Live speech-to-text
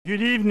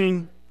Good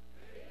evening.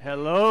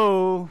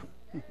 Hello.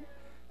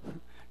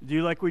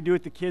 Do like we do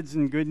with the kids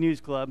in Good News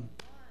Club.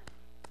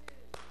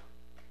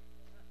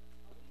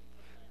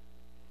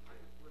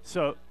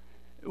 So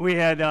we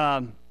had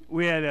a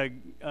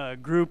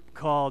group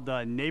called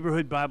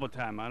Neighborhood Bible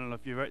Time. I don't know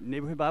if you've heard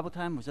Neighborhood Bible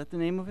Time. Was that the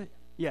name of it?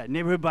 Yeah,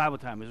 Neighborhood Bible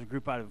Time. It was a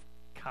group out of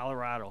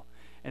Colorado,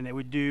 and they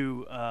would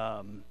do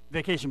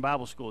Vacation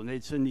Bible School, and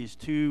they'd send these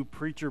two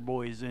preacher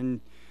boys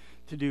in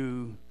to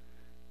do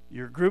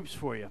your groups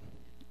for you.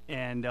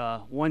 And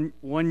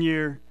one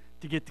year,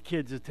 to get the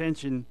kids'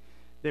 attention,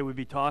 they would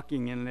be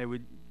talking, and they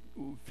would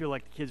feel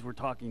like the kids were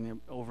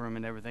talking over them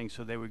and everything.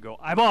 So they would go,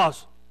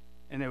 "Eyeballs,"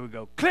 and they would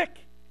go,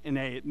 "Click," and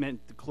it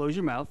meant to close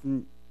your mouth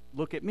and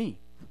look at me.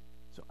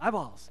 So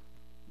eyeballs.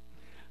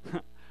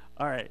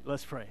 All right,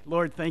 let's pray.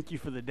 Lord, thank you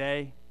for the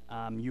day.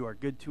 You are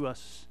good to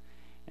us,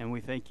 and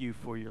we thank you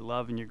for your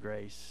love and your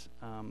grace.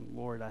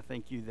 Lord, I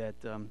thank you that,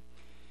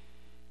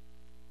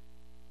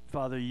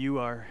 Father, you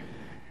are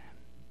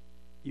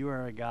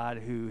a God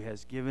who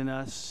has given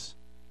us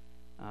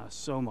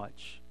so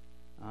much,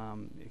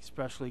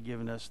 especially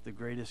given us the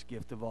greatest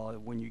gift of all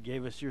when you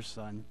gave us your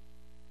Son,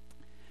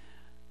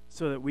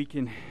 so that we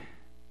can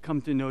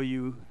come to know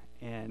you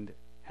and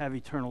have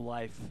eternal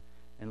life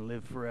and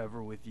live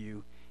forever with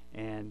you.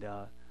 And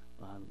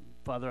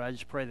Father, I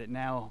just pray that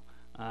now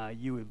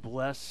you would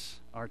bless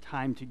our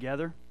time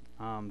together.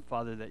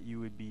 Father, that you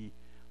would be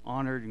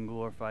honored and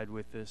glorified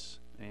with this,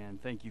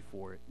 and thank you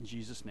for it. In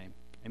Jesus' name,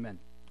 amen.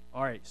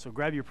 All right, so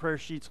grab your prayer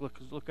sheets.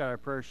 Look at our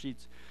prayer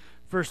sheets.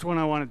 First one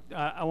I want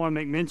to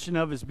make mention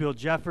of is Bill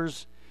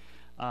Jeffers.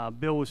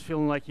 Bill was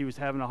feeling like he was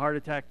having a heart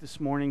attack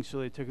this morning, so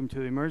they took him to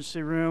the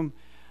emergency room.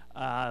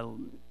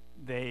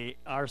 They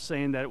are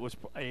saying that it was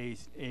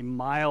a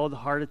mild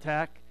heart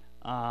attack,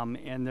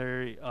 and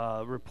their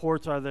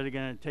reports are that they're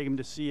going to take him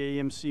to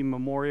CAMC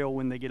Memorial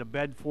when they get a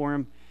bed for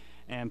him,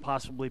 and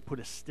possibly put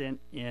a stent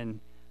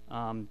in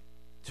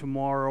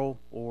tomorrow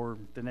or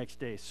the next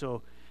day.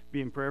 So be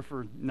in prayer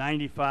for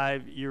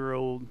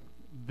 95-year-old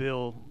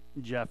Bill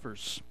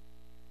Jeffers.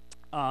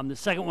 The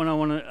second one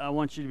I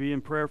want you to be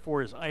in prayer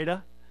for is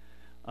Ida.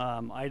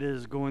 Ida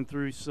is going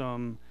through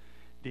some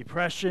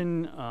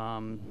depression.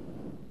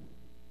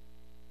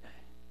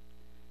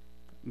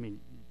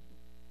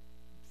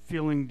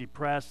 Feeling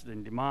depressed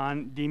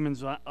and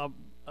demons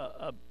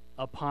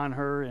upon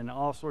her and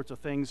all sorts of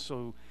things.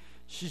 So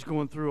she's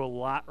going through a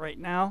lot right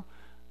now.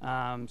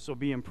 So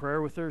be in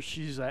prayer with her.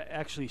 She's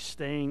actually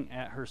staying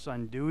at her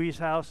son Dewey's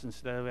house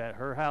instead of at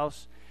her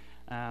house.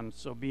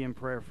 So be in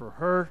prayer for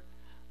her.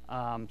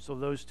 So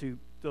those two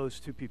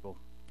people.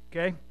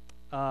 Okay.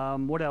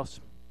 What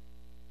else?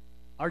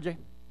 RJ.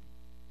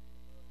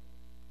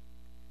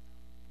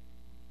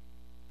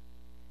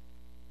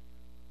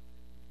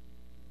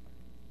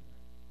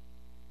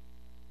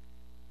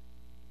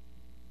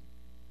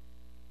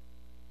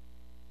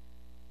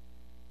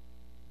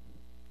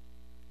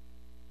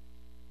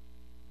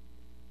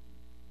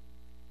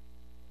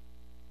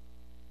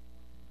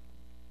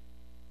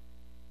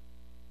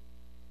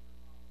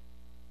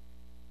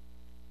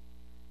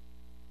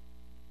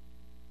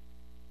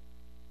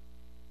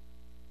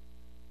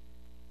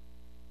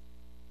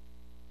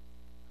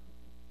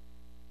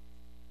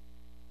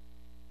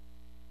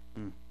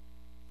 Hmm.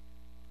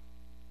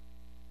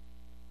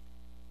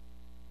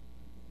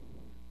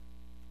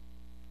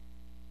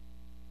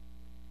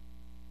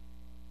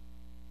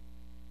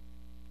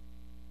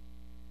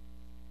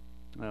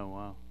 Oh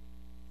wow.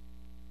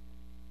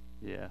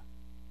 Yeah.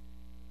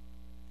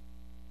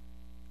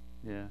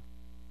 Yeah.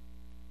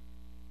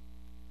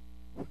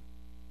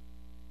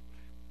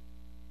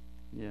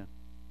 Yeah.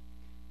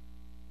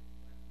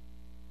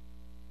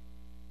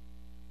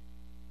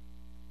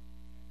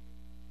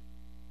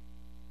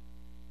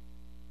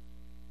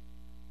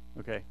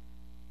 Okay.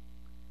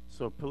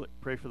 So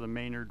pray for the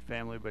Maynard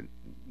family, but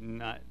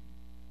not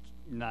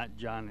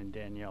John and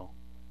Danielle.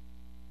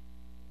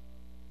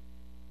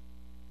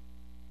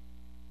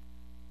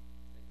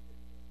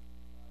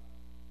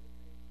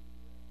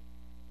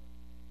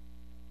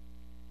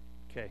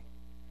 Okay.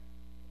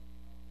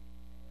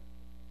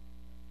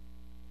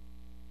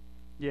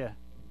 Yeah.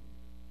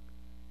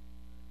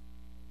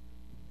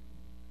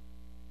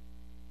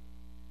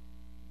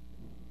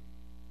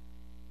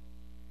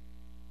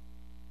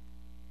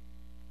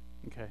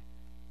 Okay.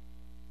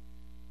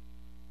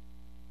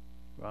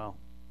 Wow.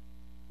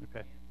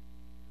 Okay.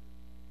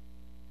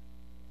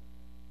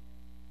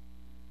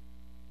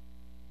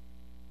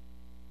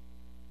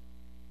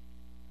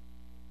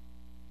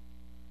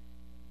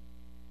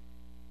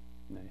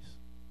 Nice.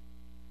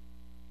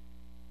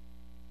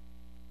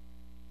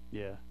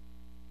 Yeah.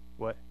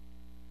 What?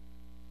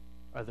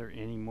 Are there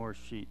any more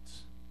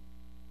sheets?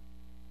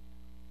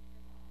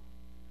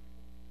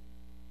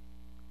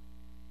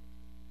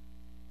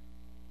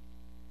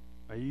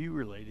 Are you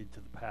related to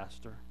the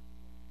pastor?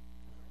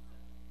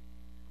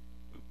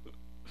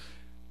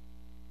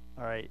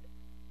 All right.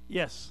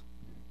 Yes.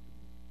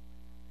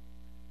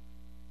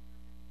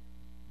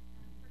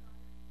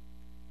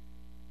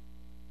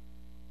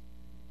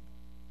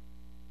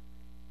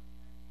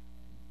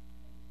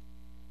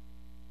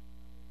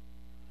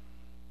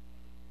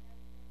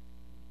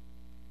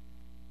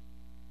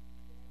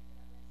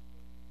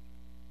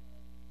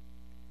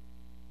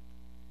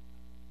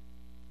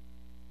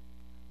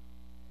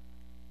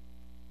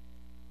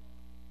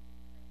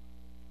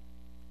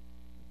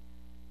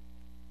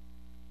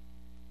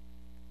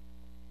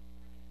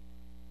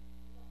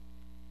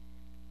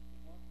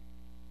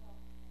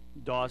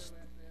 Doss.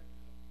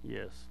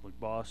 Yes, like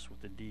boss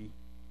with a D.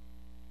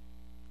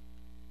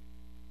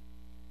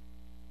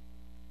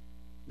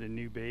 The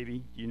new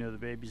baby. Do you know the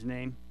baby's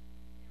name?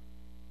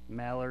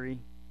 Mallory.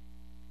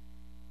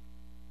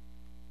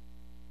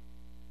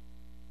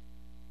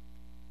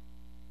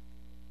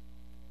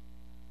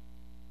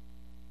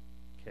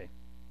 Okay.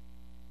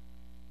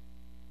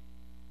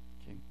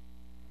 Okay.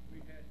 We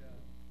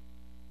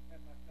had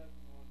my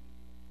cousin on the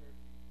Thursday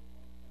for a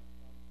long time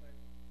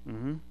conversation.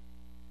 Mm-hmm.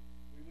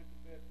 We went to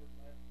Bedford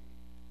last week.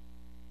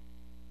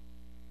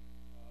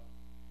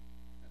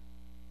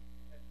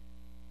 Had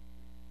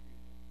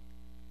funeral,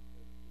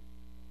 but it was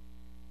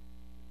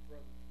his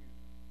brother's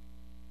funeral.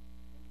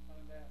 Come to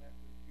find out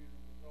after the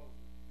funeral was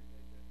over, 2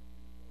 days after the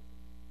funeral was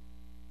over,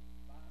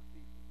 5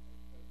 people had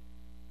COVID.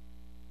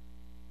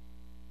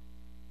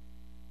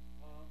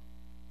 Mom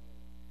had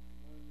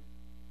pneumonia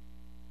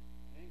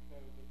and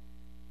COVID.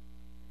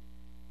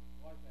 His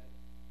wife had it.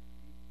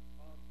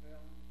 Mom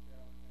fell in the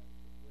shower and had a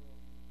severe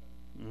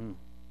pneumonia. Mm-hmm.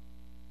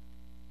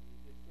 We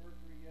did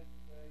surgery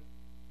yesterday.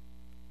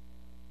 We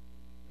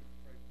need to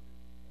pray for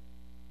his recovery.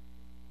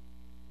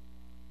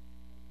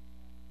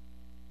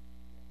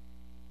 Yeah,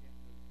 he can't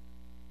move.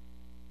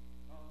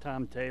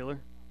 Tom Taylor.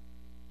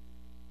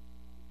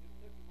 Just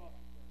took him off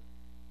the curb.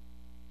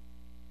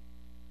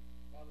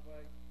 By the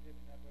way, Jim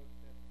and I both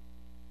tested.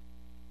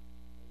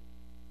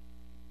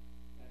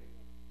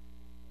 Negative.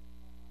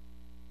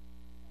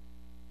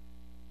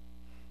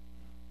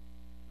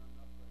 And I'm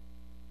not pregnant.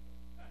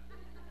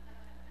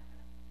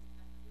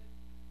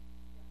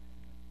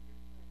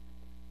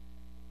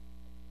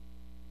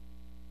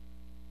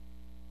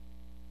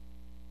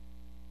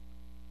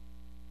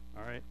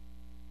 All right.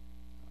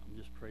 I'm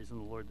just praising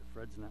the Lord that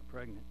Fred's not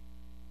pregnant.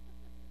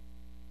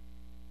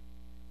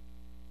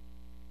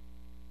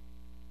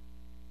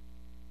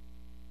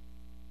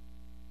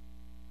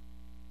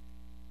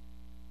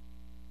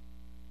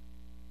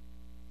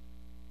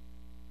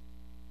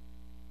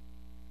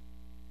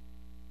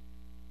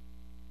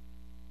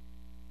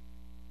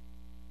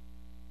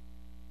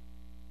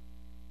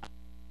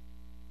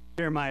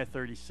 Jeremiah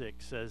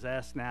 36 says,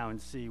 "Ask now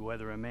and see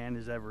whether a man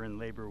is ever in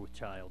labor with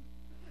child."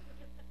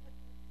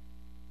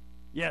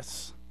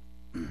 Yes.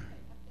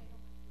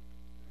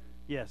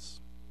 Yes.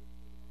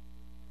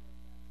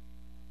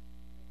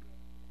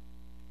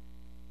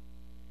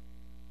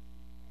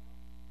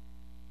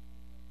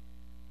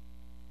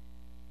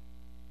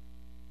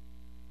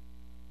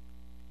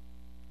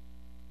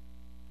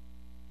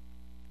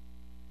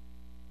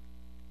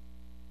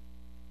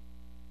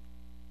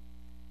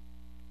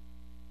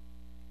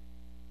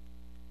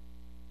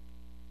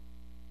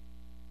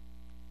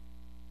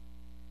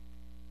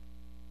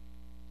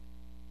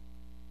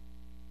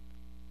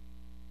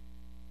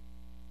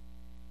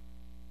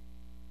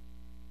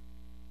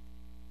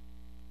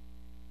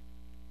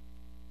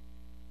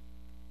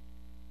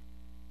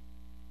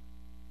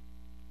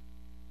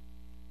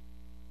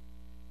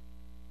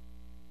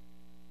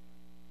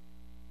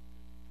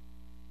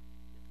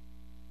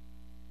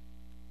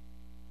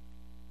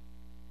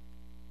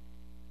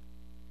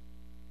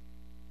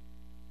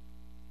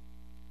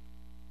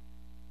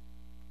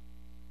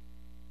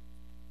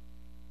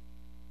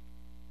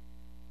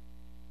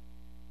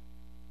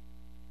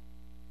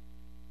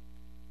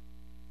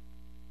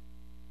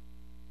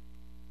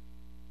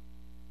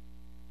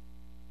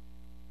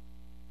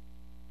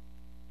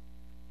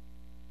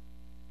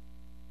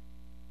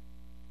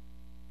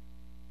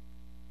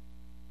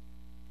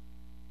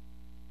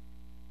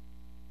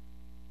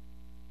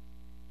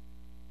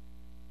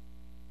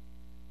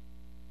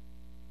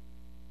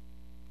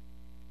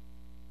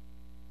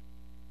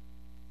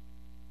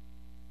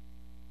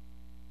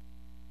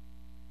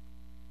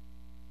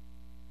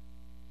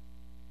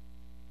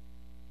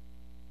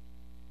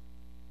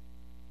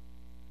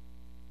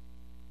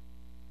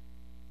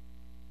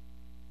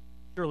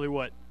 Shirley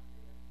what?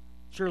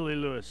 Shirley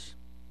Lewis.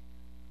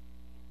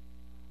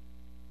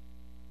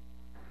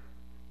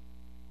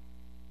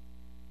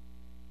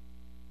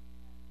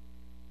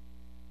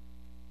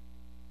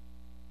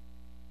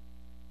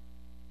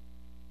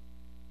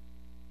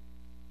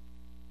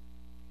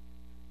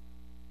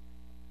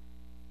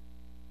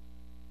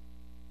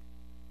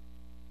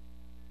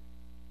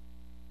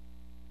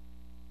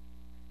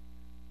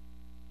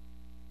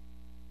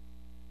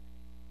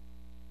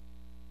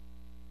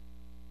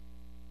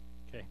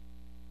 Okay.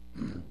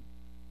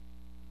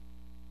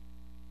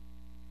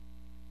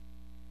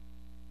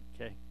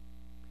 Okay.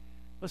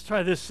 Let's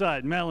try this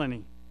side.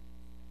 Melanie.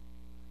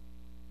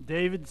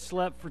 David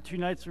slept for 2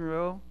 nights in a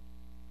row.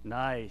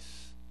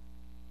 Nice.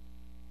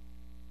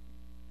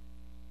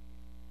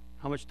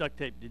 How much duct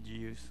tape did you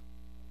use?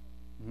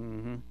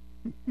 Mm-hmm.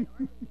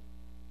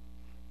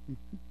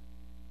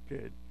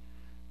 Good.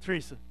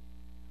 Teresa.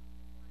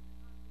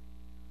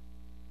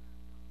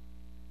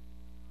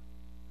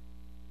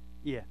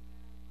 Yeah.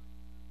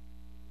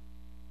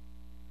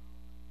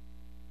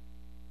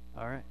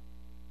 All right.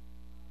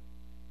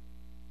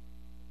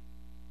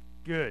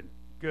 Good,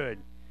 good.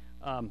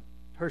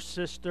 Her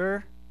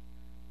sister,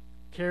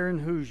 Karen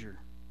Hoosier.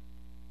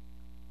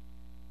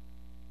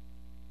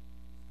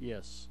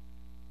 Yes.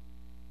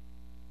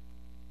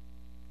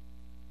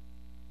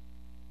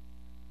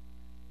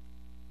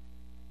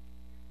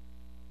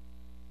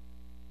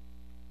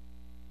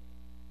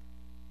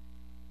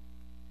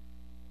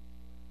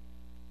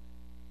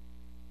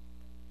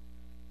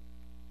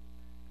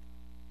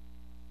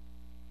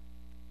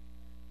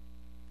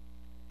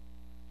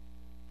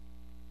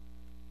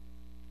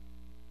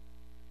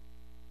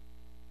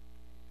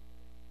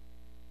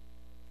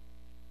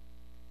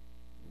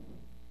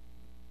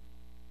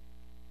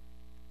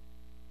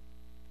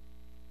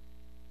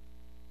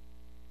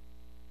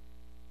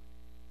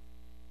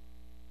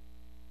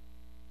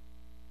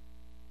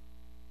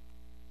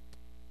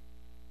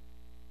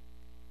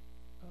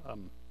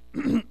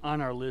 On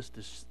our list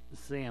is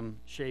Sam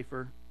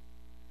Schaefer.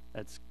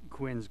 That's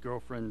Quinn's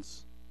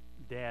girlfriend's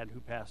dad who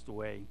passed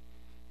away.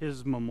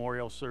 His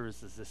memorial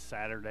service is this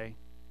Saturday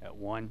at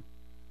 1.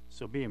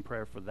 So be in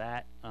prayer for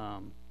that.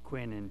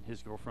 Quinn and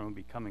his girlfriend will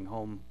be coming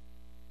home.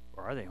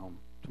 Or are they home?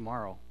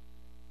 Tomorrow.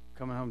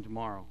 Coming home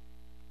tomorrow.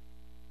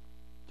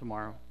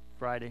 Tomorrow.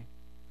 Friday.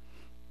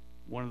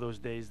 One of those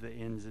days that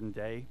ends in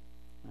day.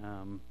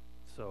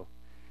 So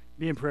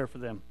be in prayer for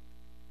them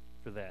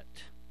for that.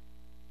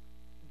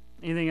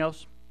 Anything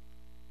else?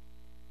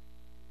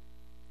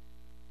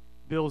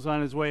 Bill's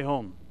on his way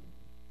home.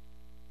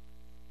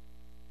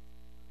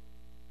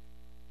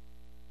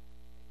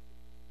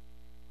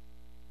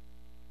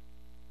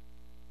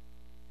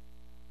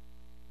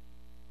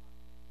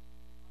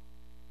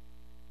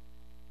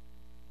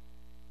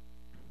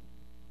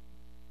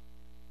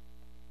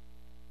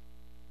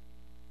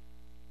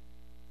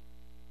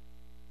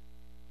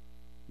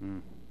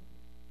 Mm.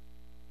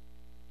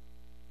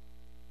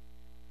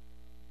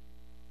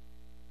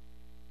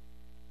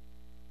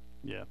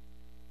 Yeah.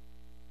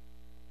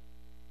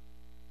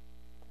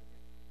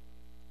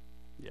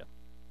 Yeah.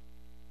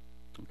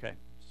 Okay.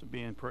 So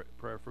be in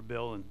prayer for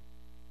Bill and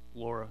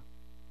Laura.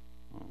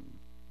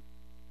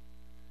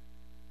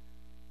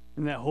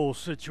 In that whole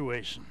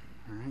situation.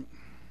 All right.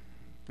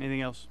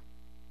 Anything else?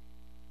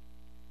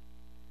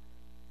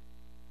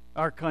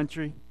 Our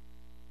country.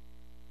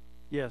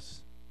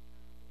 Yes.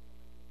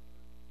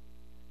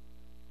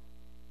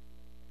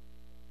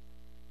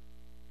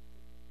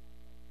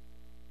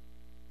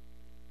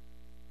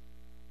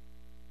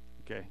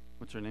 Okay.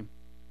 What's her name?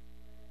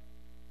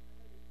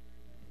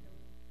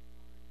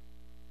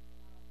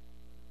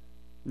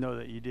 Know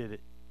that you did it.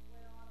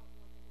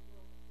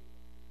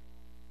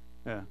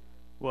 Yeah.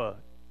 Well,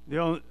 the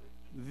only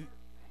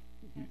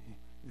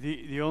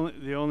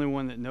the only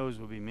one that knows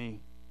will be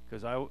me,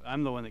 because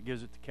I'm the one that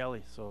gives it to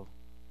Kelly. So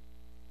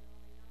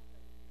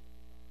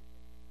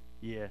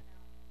yeah.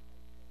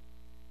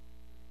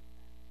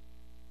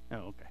 Oh,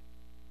 okay.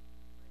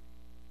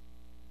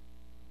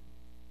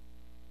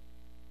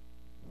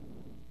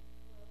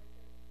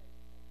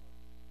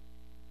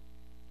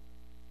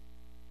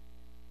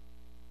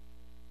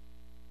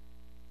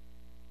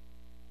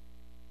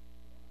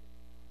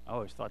 I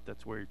always thought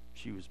that's where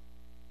she was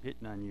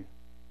hitting on you.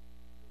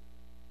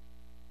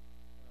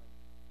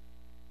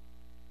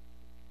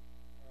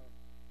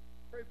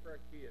 Pray for our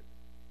kids.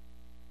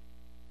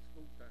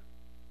 School time.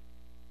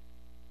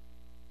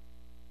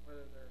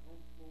 Whether they're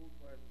homeschooled,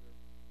 whether they're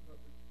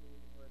public school,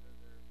 whether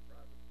they're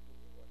private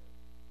school, or whatever.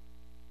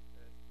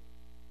 That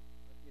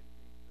our kids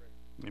need prayer.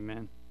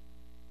 Amen.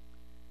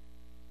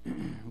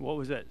 What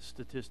was that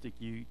statistic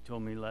you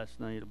told me last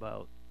night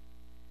about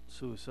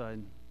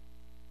suicide?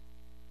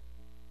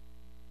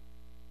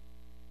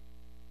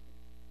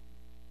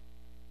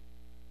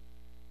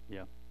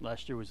 Yeah,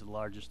 last year was the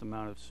largest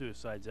amount of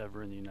suicides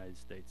ever in the United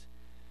States.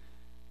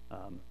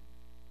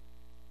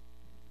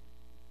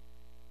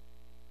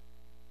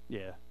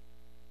 Yeah,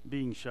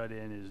 being shut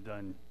in is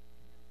done.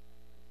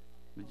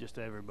 Just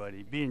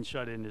everybody being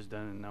shut in has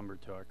done a number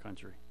to our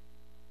country.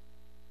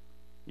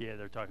 Yeah,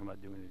 they're talking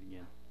about doing it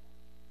again.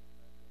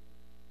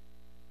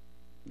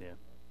 Yeah.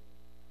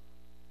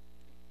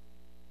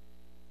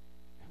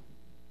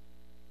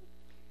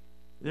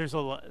 There's a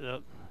lot.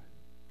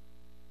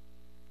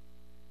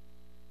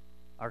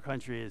 Our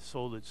country has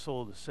sold its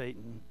soul to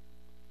Satan,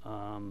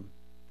 and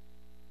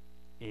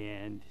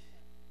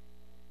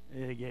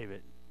they gave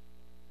it.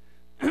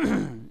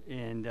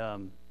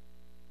 And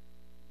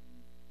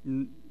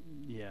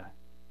yeah,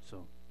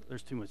 so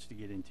there's too much to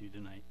get into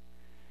tonight.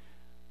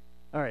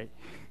 All right.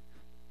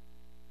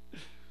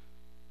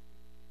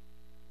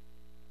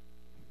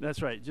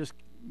 That's right. Just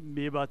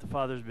be about the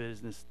Father's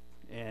business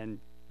and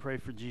pray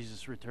for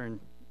Jesus' return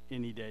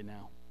any day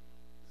now.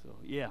 So,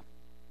 yeah.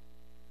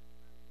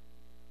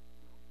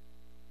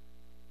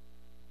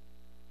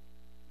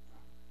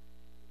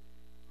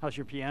 How's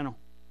your piano?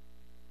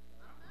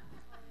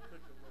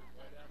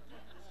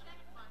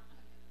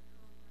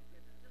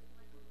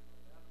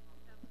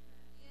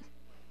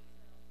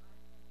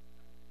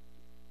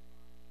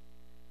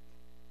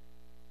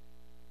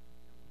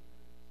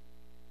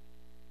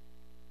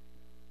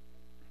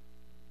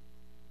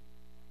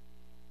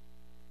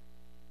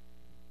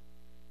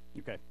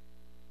 Okay.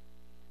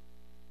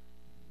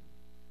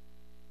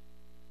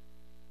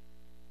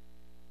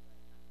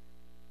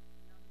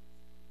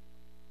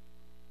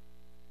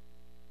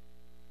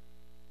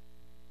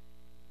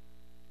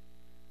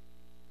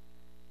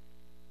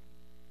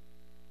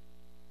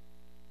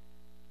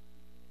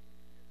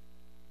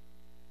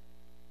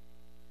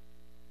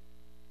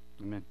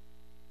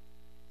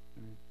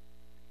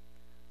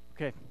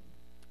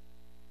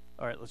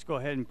 All right, let's go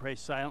ahead and pray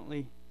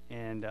silently,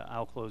 and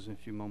I'll close in a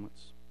few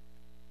moments.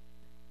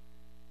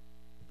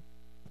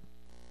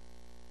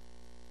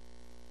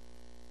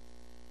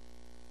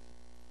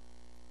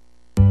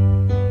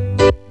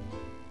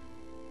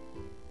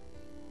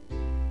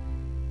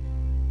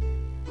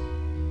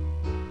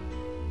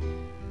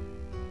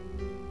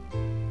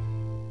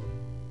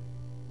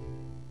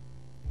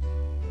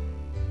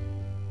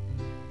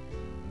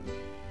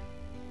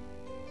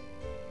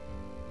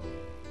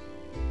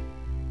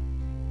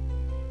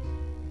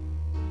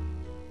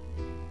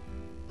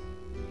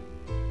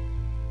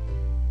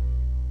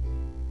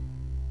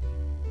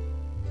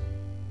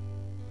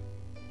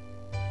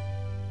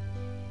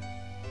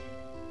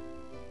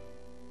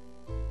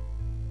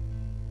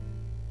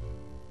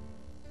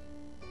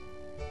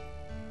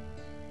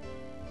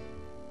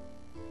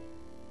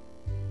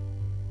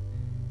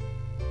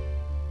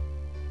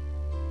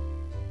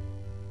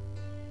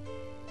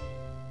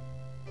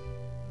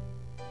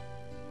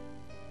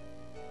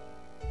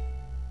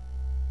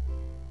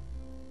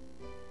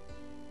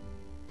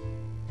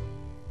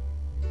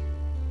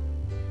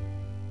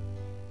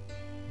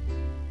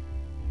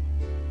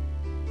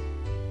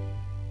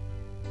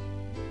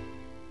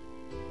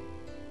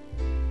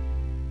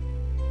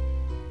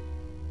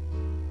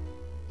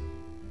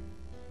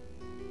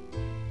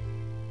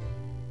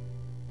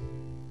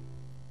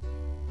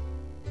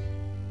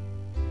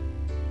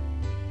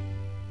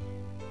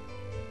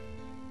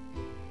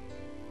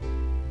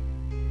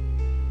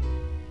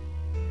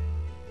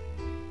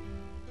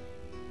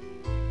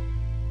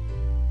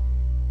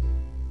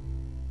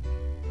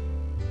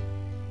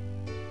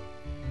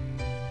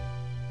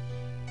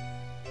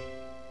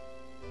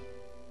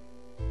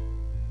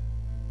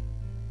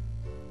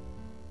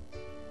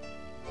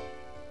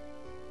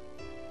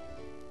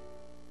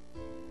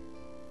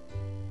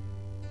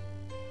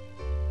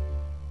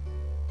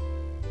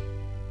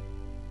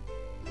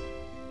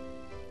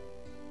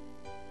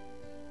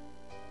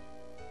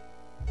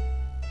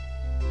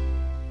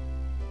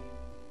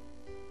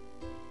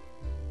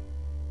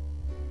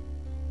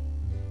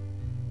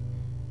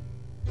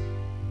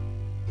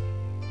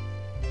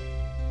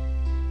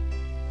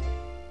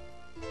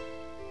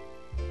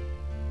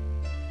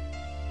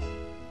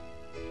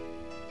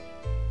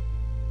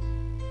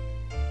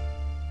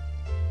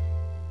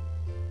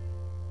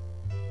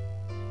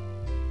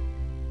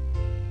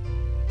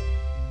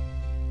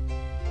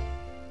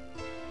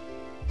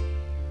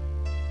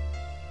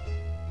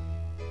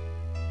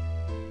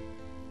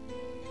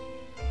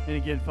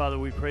 And again, Father,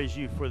 we praise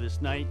you for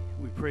this night.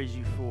 We praise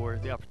you for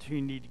the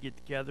opportunity to get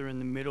together in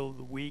the middle of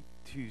the week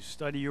to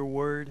study your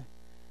word.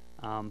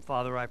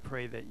 Father, I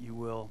pray that you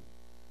will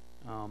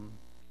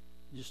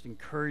just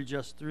encourage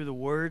us through the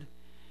word.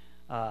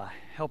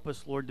 Help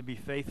us, Lord, to be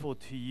faithful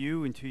to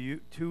you and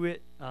to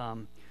it.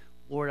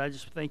 Lord, I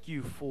just thank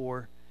you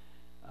for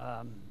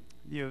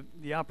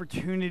the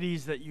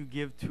opportunities that you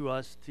give to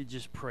us to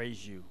just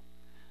praise you.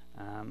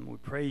 We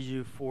praise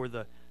you for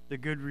the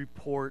good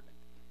report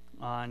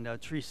on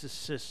Teresa's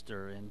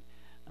sister, and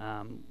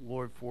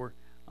Lord, for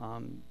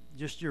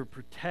just your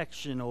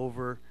protection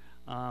over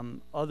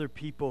other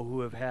people who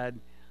have had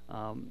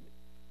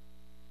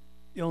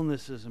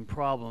illnesses and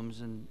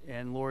problems,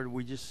 and Lord,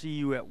 we just see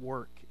you at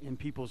work in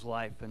people's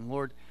life. And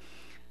Lord,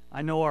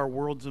 I know our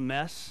world's a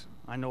mess,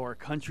 I know our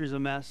country's a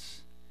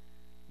mess,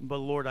 but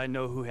Lord, I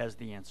know who has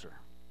the answer,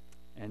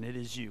 and it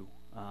is you.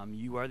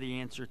 You are the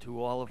answer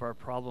to all of our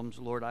problems,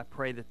 Lord. I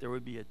pray that there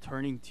would be a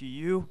turning to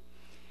you.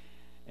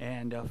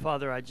 And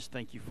Father, I just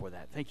thank you for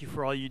that. Thank you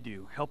for all you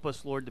do. Help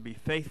us, Lord, to be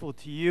faithful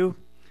to you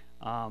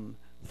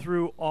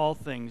through all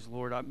things,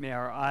 Lord. May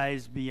our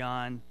eyes be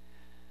on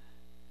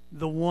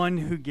the one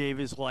who gave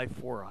his life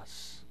for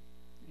us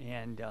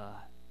and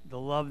the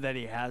love that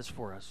he has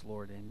for us,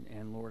 Lord.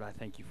 And Lord, I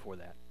thank you for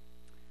that.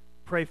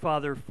 Pray,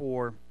 Father,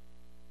 for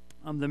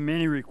the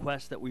many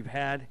requests that we've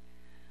had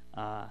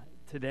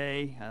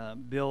today.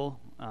 Bill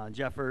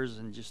Jeffers,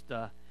 and just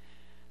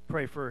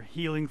pray for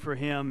healing for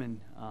him,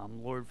 and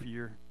Lord, for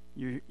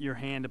your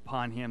hand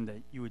upon him,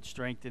 that you would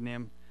strengthen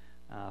him.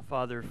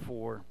 Father,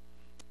 for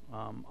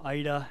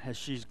Ida, as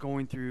she's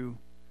going through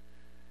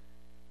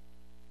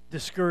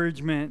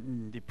discouragement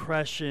and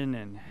depression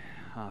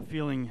and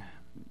feeling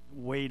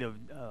weight of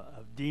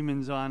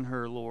demons on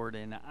her, Lord.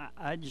 And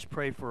I just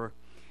pray for,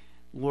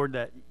 Lord,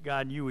 that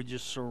God, you would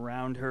just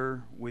surround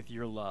her with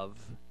your love,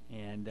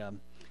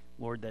 and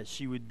Lord, that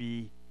she would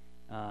be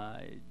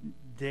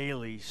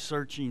daily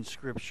searching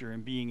Scripture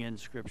and being in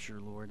Scripture,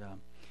 Lord.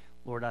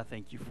 Lord, I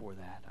thank you for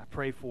that. I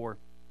pray for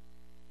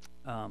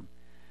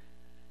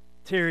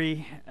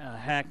Terry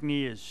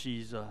Hackney, as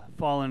she's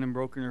fallen and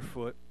broken her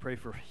foot. Pray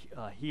for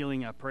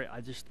healing.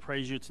 I just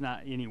praise you it's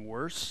not any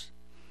worse,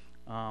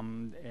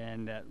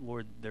 and that,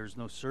 Lord, there's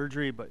no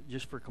surgery, but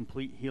just for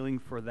complete healing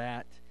for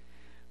that.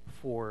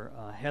 For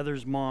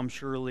Heather's mom,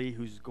 Shirley,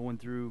 who's going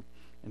through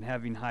and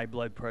having high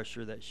blood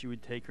pressure, that she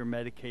would take her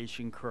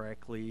medication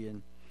correctly.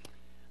 And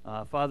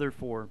Father,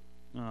 for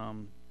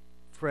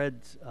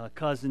Fred's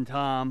cousin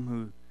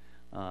Tom,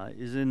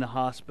 is in the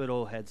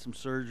hospital, had some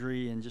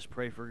surgery, and just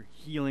pray for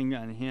healing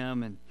on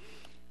him,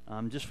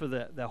 and just for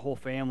that whole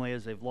family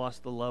as they've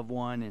lost a loved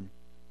one and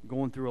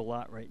going through a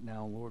lot right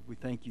now. Lord, we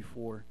thank you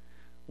for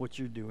what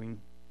you're doing.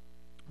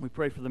 We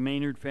pray for the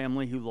Maynard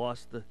family who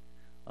lost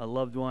a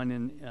loved one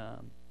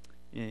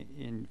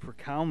in for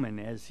Cowman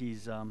as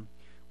he's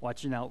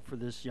watching out for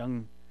this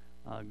young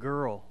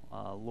girl.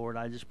 Lord,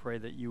 I just pray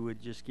that you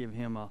would just give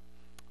him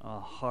a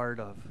heart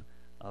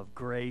of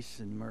grace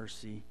and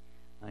mercy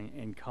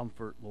and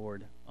comfort,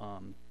 Lord.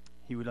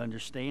 He would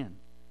understand.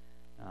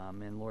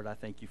 And Lord, I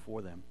thank you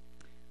for them.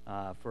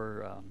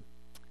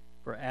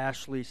 For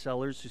Ashley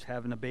Sellers, who's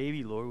having a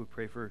baby, Lord, we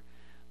pray for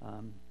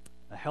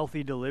a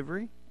healthy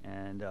delivery.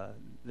 And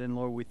then,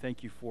 Lord, we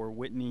thank you for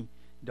Whitney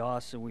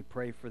Dawson. We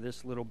pray for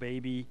this little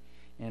baby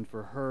and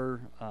for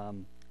her,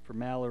 for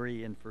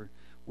Mallory, and for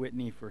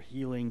Whitney for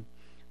healing.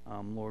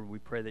 Lord, we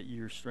pray that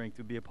your strength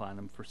would be upon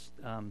them.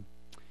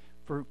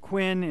 For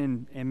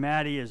Quinn and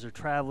Maddie as they're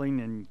traveling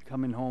and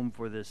coming home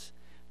for this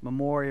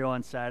memorial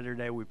on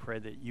Saturday, we pray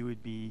that you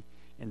would be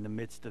in the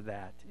midst of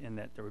that, and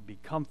that there would be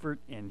comfort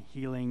and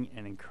healing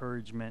and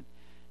encouragement,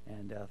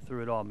 and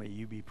through it all, may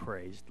you be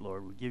praised,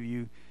 Lord. We give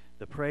you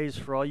the praise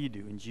for all you do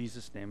in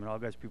Jesus' name. And all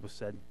God's people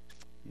said,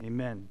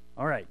 amen.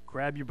 All right,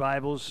 grab your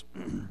Bibles.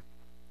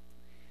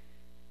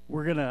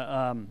 We're going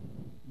to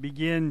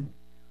begin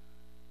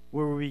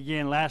where we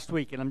began last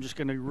week, and I'm just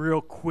going to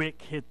real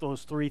quick hit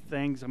those three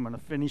things. I'm going to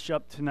finish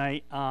up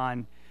tonight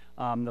on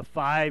the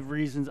 5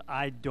 reasons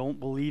I don't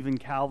believe in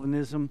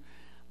Calvinism.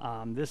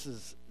 This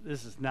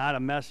is not a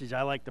message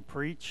I like to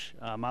preach.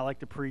 I like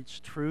to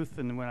preach truth,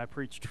 and when I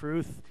preach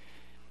truth,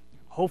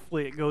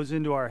 hopefully it goes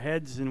into our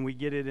heads and we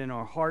get it in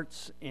our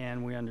hearts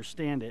and we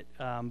understand it.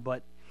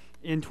 But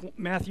in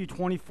Matthew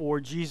 24,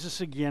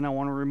 Jesus again, I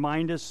want to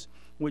remind us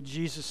what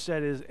Jesus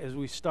said as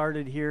we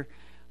started here.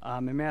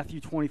 In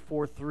Matthew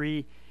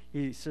 24:3,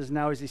 he says,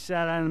 "Now as he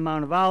sat on the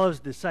Mount of Olives,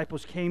 the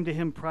disciples came to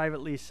him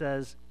privately,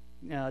 says,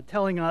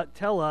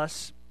 tell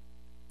us,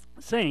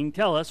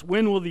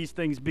 when will these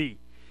things be?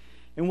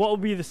 And what will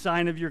be the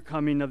sign of your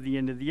coming of the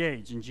end of the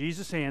age? And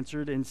Jesus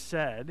answered and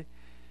said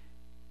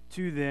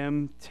to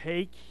them,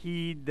 take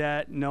heed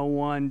that no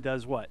one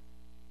does what?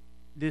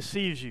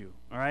 Deceives you.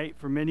 All right?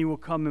 For many will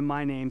come in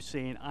my name,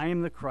 saying, I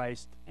am the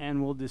Christ,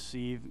 and will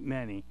deceive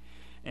many.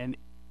 And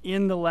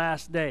in the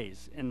last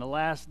days, and the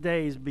last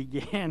days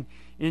began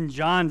in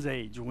John's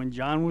age. When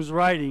John was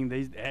writing,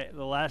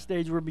 the last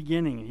days were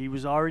beginning. He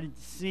was already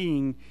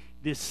seeing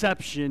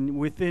deception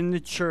within the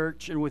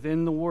church and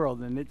within the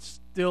world, and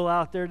it's still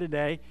out there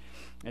today.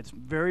 It's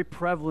very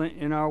prevalent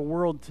in our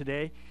world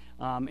today,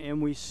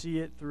 and we see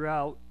it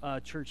throughout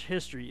church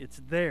history. It's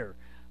there.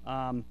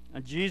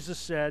 Jesus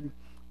said,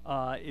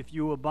 if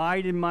you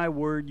abide in my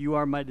word, you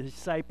are my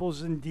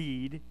disciples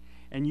indeed,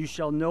 and you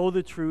shall know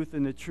the truth,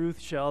 and the truth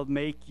shall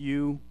make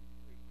you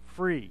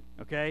free.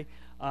 Okay?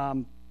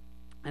 And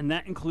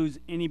that includes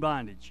any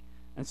bondage.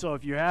 And so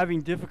if you're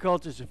having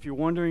difficulties, if you're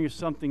wondering if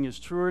something is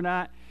true or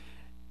not,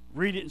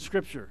 read it in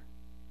Scripture.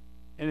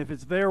 And if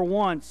it's there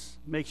once,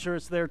 make sure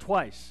it's there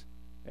twice.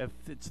 If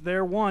it's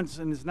there once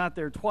and it's not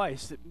there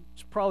twice,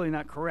 it's probably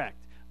not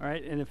correct. All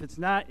right? And if it's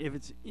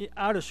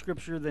out of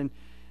Scripture, then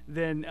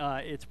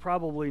it's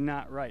probably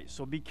not right.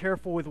 So be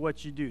careful with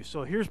what you do.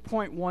 So here's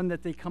point 1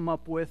 that they come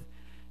up with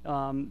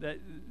that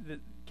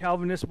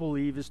Calvinists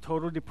believe is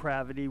total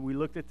depravity. We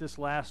looked at this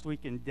last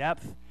week in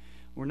depth.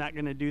 We're not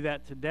going to do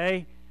that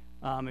today.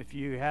 If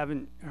you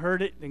haven't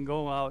heard it, then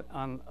go out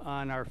on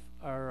our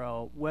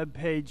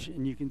webpage,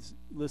 and you can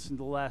listen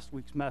to last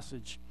week's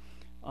message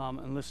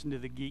and listen to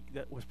the geek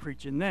that was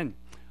preaching then.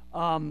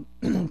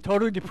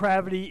 Total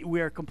depravity, we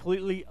are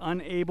completely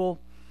unable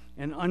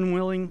and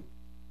unwilling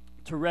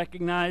to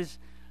recognize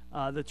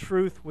the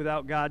truth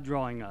without God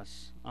drawing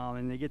us.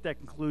 And they get that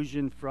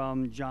conclusion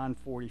from John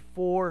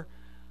 44.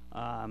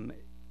 And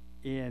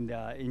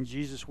in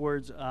Jesus'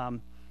 words,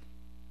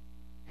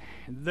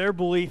 their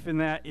belief in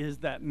that is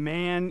that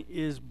man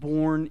is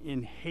born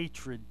in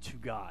hatred to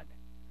God.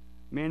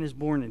 Man is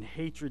born in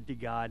hatred to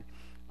God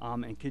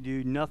and can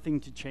do nothing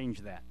to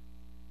change that.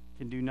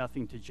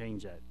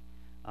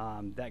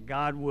 That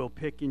God will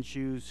pick and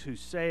choose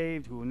who's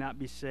saved, who will not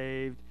be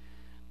saved.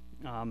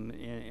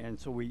 And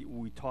so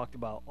we talked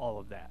about all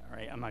of that. All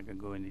right? I'm not going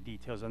to go into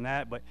details on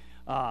that, but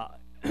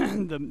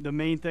the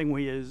main thing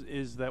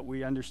is that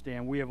we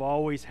understand we have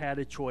always had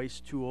a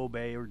choice to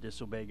obey or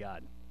disobey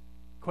God.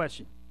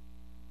 Question.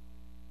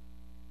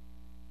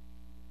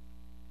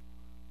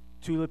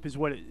 TULIP is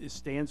what it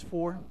stands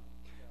for.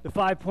 The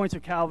 5 points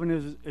of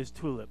Calvinism is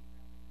TULIP.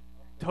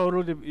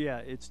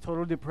 It's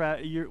total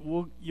depravity.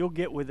 You'll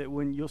get with it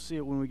when you'll see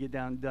it when we get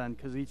done,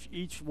 because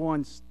each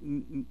one's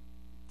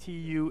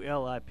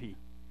TULIP.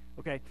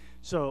 Okay,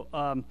 so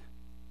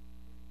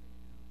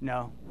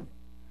no,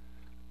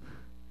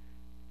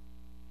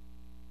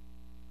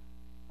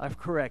 I've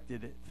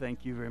corrected it.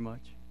 Thank you very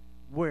much.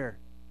 Where?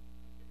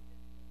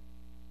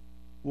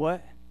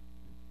 What?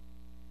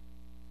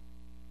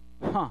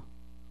 Huh?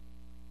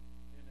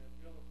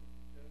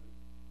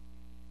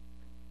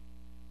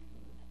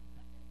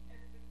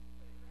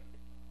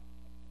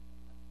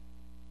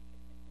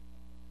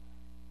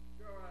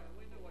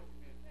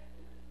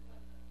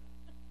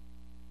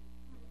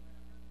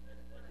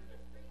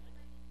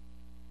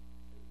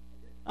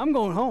 I'm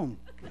going home.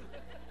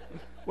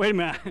 Wait a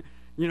minute.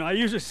 You know, I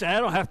usually say I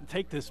don't have to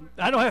take this.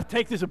 I don't have to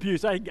take this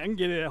abuse. I can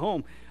get it at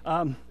home.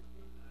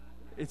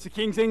 It's the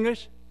King's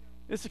English?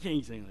 It's the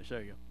King's English.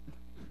 There you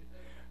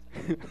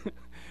go.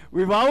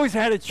 We've always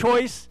had a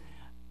choice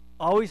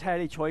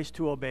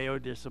to obey or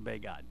disobey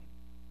God.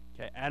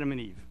 Okay, Adam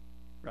and Eve,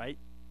 right?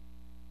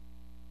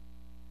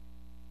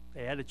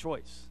 They had a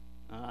choice.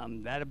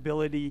 That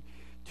ability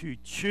to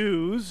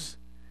choose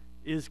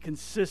is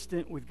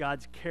consistent with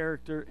God's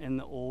character in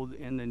the Old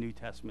and the New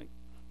Testament.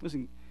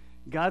 Listen,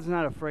 God's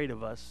not afraid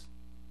of us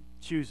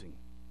choosing,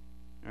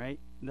 right?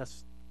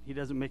 He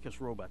doesn't make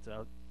us robots.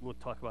 We'll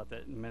talk about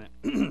that in a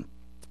minute.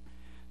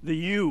 The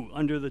U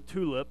under the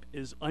tulip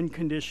is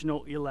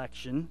unconditional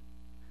election.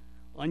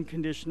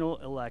 Unconditional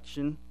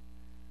election.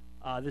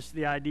 This is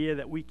the idea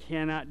that we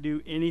cannot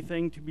do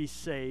anything to be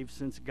saved,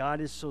 since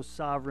God is so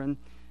sovereign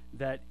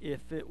that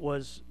if it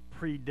was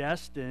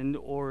predestined,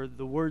 or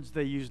the words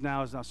they use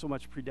now is not so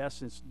much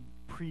predestined, it's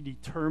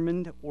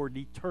predetermined or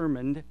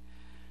determined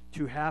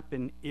to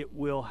happen, it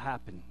will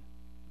happen.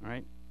 All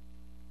right?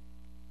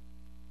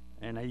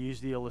 And I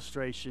use the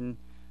illustration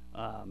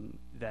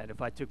that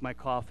if I took my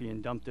coffee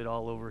and dumped it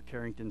all over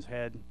Carrington's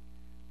head,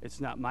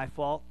 it's not my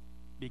fault,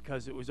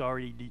 because it was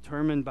already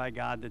determined by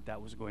God that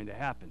that was going to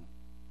happen.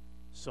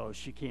 So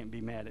she can't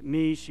be mad at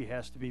me. She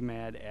has to be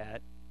mad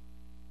at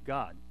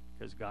God,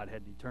 because God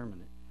had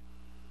determined it.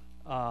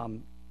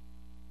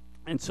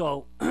 And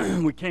so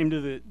we came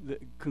to the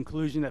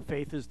conclusion that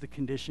faith is the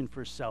condition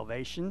for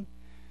salvation,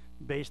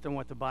 based on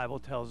what the Bible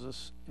tells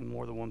us in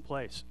more than one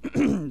place.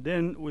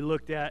 Then we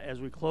looked at,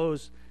 as we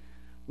close,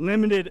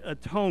 limited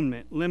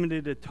atonement.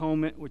 Limited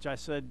atonement, which I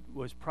said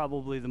was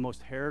probably the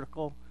most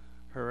heretical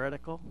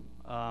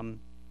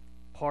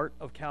part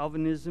of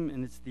Calvinism,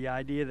 and it's the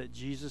idea that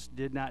Jesus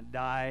did not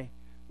die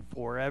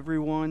for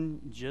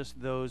everyone,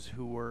 just those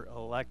who were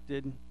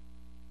elected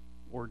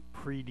or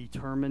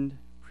predetermined,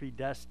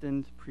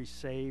 predestined,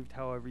 pre-saved,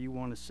 however you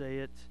want to say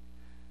it.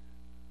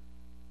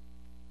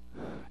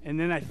 And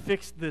then I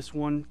fixed this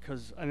one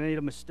because I made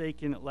a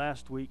mistake in it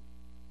last week.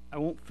 I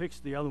won't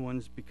fix the other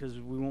ones because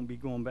we won't be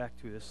going back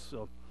to this.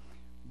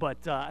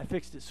 But I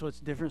fixed it so it's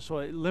different. So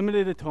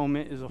limited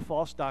atonement is a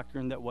false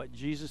doctrine that what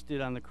Jesus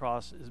did on the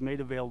cross is made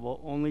available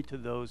only to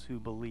those who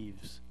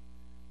believes.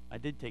 I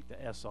did take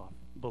the S off.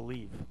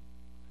 Believe.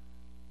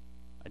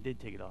 I did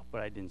take it off,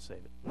 but I didn't save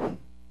it.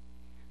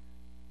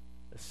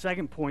 The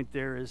second point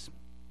there is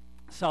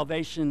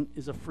salvation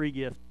is a free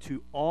gift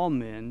to all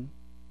men,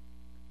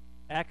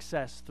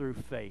 access through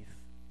faith.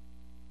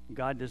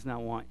 God does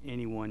not want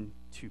anyone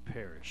to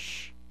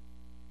perish.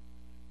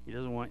 He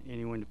doesn't want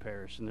anyone to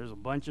perish. And there's a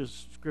bunch of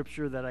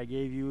scripture that I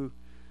gave you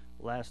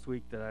last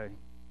week that I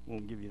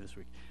won't give you this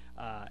week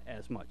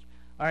as much.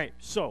 All right,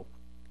 so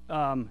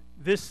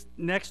this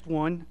next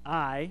one,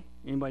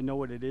 anybody know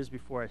what it is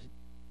before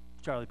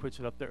Charlie puts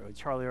it up there? Oh,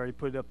 Charlie already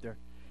put it up there.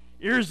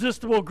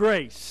 Irresistible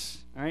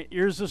grace. All right,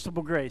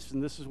 irresistible grace.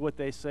 And this is what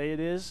they say it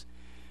is.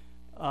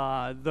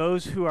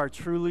 Those who are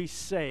truly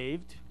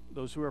saved,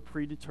 those who are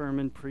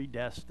predetermined,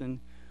 predestined,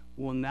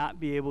 will not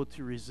be able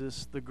to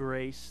resist the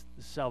grace,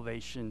 the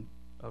salvation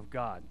of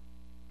God.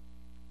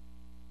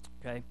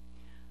 Okay?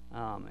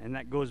 And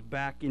that goes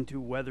back into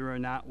whether or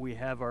not we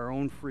have our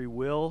own free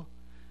will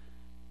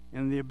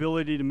and the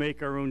ability to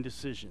make our own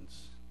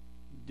decisions.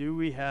 Do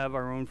we have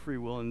our own free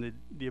will and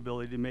the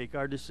ability to make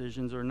our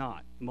decisions or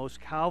not?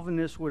 Most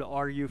Calvinists would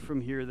argue from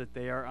here that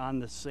they are on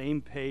the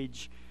same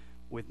page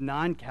with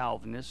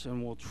non-Calvinists,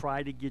 and will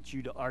try to get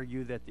you to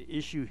argue that the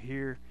issue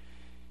here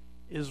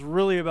is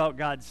really about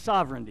God's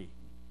sovereignty,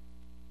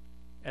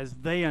 as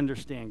they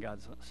understand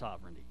God's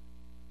sovereignty,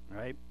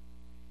 right?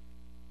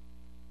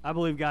 I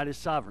believe God is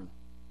sovereign.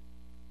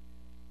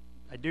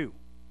 I do.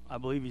 I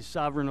believe he's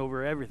sovereign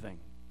over everything,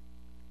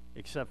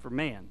 except for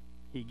man.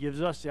 He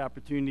gives us the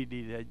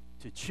opportunity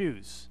to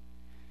choose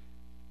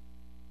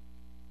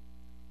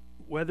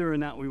whether or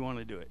not we want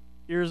to do it.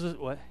 Here's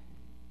what?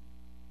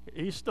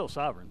 He's still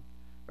sovereign,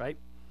 right?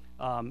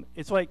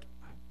 It's like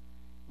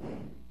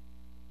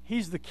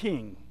he's the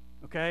king,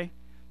 okay?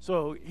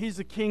 So he's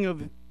the king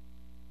of,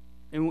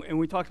 and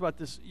we talked about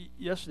this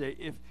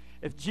yesterday.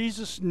 If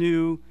Jesus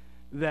knew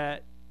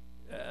that,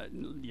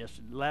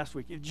 last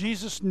week, if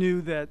Jesus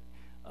knew that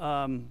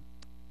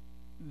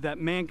that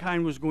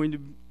mankind was going to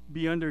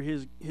be under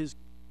his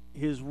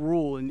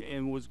rule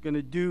and was going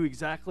to do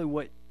exactly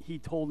what he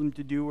told them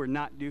to do or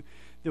not do,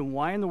 then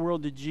why in the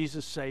world did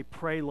Jesus say,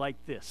 pray like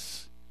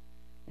this?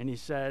 And he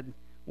said,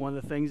 one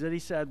of the things that he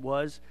said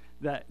was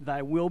that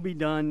thy will be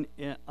done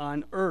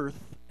on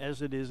earth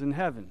as it is in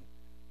heaven.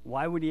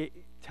 Why would he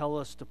tell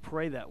us to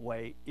pray that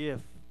way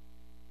if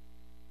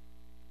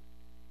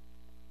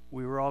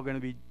we were all going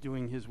to be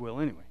doing his will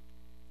anyway?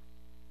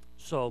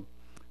 So,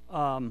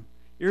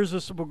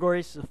 irresistible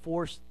grace is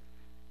forced,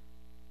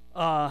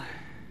 that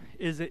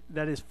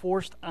is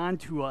forced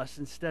onto us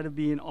instead of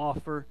being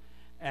offered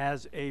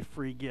as a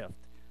free gift.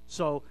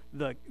 So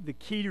the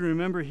key to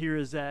remember here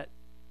is that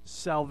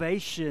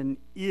salvation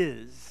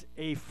is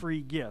a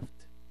free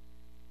gift.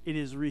 It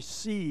is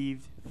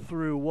received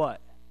through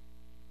what?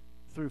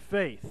 through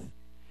faith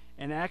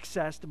and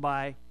accessed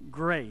by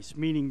grace,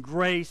 meaning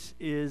grace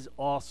is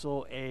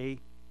also a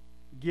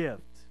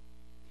gift.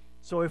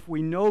 So if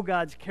we know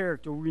God's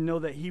character, we know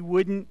that he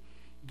wouldn't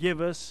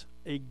give us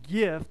a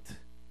gift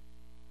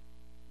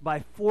by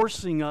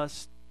forcing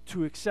us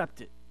to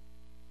accept it.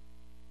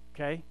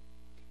 Okay?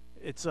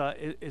 It's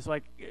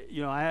like,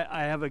 you know,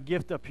 I have a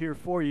gift up here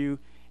for you,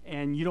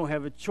 and you don't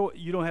have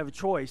a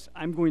choice.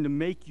 I'm going to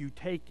make you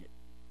take it.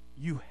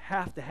 You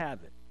have to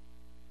have it.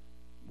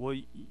 Well,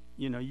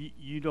 you know,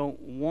 you don't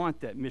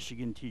want that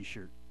Michigan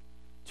t-shirt.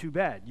 Too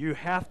bad. You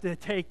have to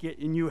take it,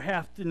 and you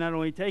have to not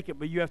only take it,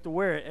 but you have to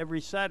wear it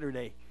every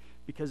Saturday,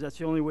 because that's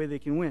the only way they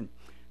can win.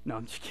 No,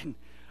 I'm just kidding.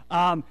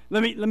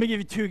 Let me give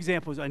you two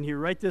examples on here.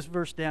 Write this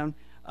verse down.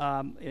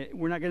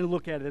 We're not going to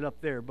look at it up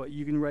there, but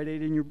you can write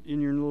it in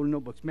your little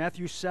notebooks.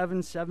 Matthew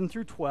 7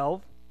 through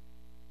 12.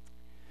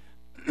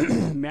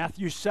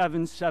 Matthew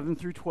 7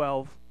 through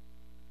 12.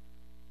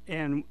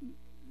 And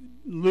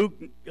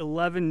Luke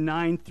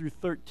 11:9 through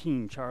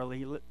 13,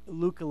 Charlie.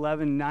 Luke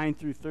 11:9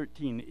 through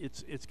 13.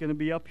 It's going to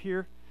be up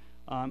here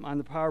on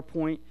the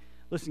PowerPoint.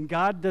 Listen,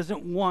 God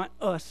doesn't want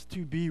us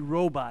to be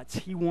robots.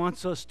 He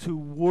wants us to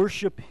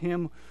worship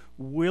him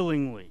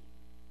willingly.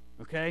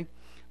 Okay?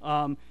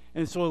 And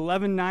so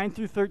 11:9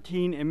 through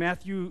 13 and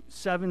Matthew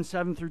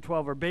 7 through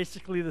 12 are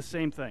basically the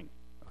same thing.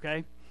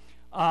 Okay?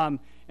 And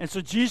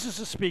so Jesus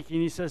is speaking.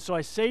 He says, "So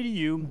I say to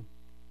you,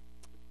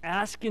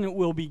 ask and it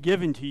will be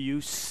given to you.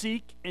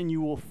 Seek and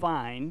you will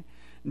find.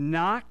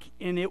 Knock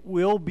and it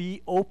will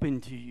be open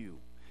to you.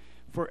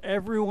 For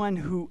everyone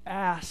who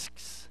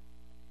asks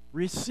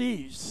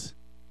receives,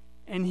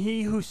 and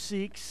he who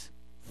seeks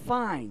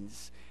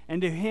finds.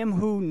 And to him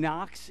who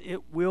knocks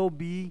it will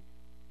be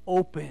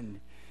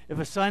opened. If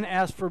a son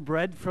asks for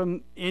bread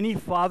from any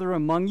father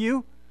among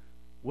you,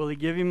 will he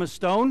give him a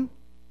stone?"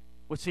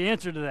 What's the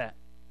answer to that?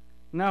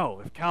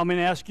 No. If Calvin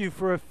asks you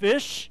for a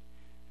fish,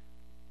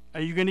 are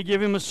you going to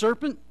give him a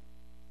serpent?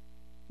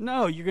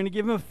 No, you're going to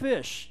give him a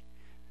fish.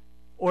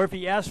 Or if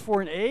he asks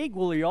for an egg,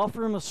 will he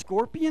offer him a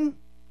scorpion?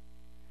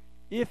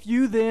 If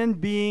you then,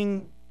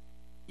 being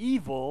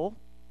evil,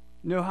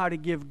 know how to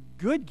give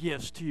good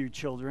gifts to your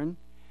children,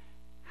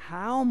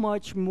 how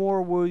much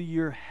more will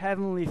your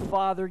heavenly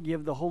Father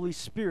give the Holy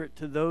Spirit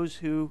to those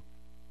who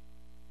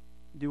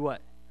do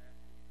what?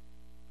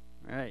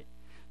 All right.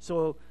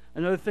 So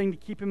another thing to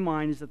keep in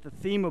mind is that the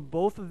theme of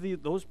both of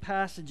those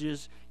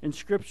passages in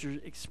Scripture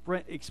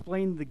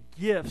explain the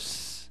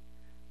gifts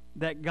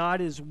that God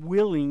is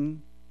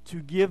willing to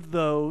give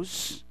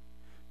those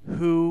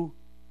who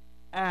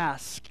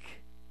ask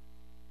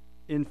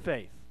in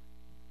faith.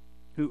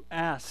 Who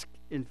ask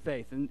in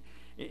faith. And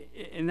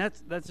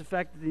that's the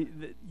fact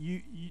that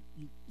you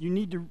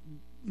need to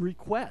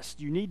request.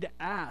 You need to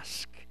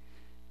ask.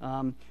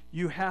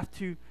 You have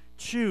to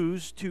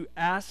choose to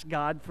ask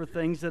God for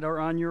things that are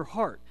on your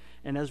heart.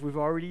 And as we've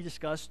already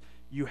discussed,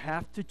 you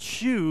have to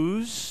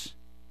choose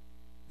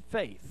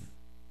faith.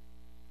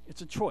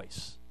 It's a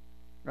choice,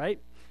 right?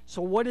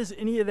 So what does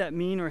any of that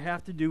mean or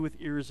have to do with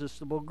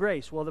irresistible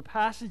grace? Well, the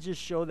passages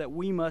show that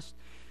we must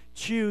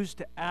choose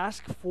to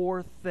ask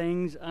for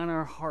things on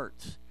our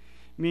hearts,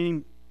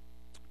 meaning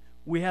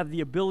we have the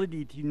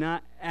ability to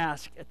not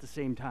ask at the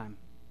same time.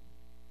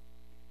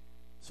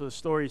 So the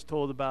story is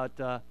told about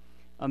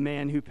a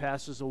man who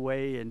passes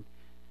away and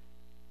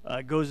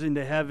goes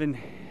into heaven,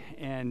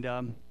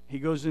 and he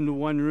goes into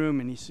one room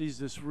and he sees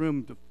this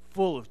room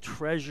full of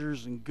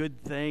treasures and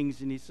good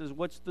things, and he says,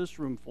 "What's this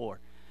room for?"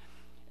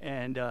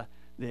 And the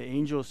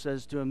angel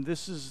says to him,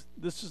 this is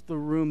the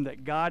room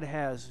that God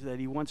has that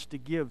he wants to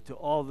give to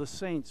all the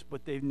saints,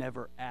 but they've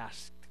never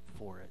asked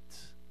for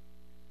it.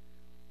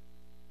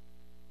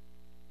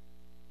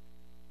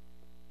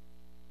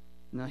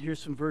 Now here's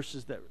some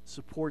verses that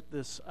support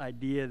this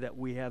idea that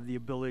we have the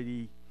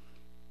ability,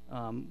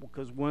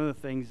 because one of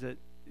the things that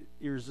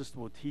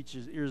irresistible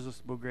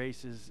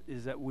grace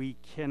is that we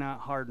cannot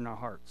harden our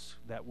hearts.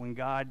 That when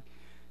God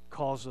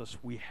calls us,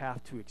 we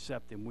have to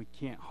accept him. We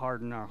can't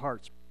harden our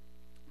hearts.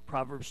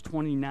 Proverbs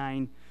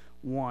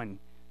 29:1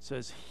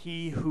 says,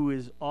 "He who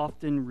is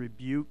often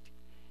rebuked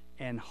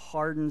and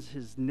hardens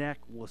his neck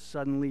will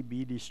suddenly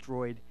be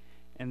destroyed,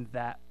 and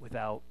that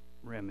without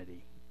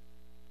remedy."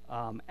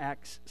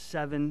 Acts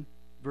 7,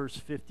 verse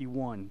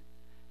 51.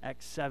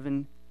 Acts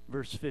 7,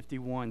 verse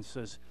 51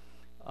 says,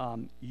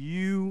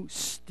 "You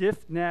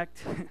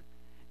stiff-necked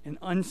and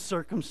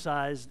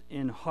uncircumcised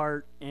in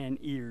heart and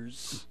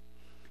ears,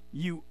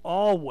 you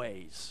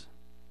always,"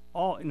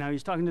 now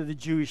he's talking to the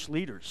Jewish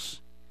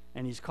leaders,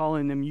 and he's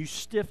calling them, "You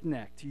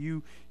stiff-necked,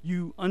 you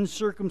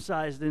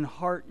uncircumcised in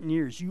heart and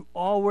ears, you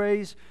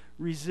always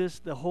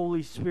resist the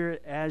Holy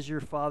Spirit as your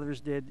fathers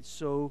did,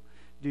 so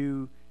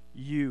do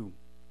you."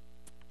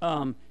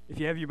 If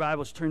you have your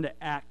Bibles, turn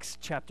to Acts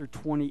chapter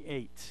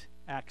 28.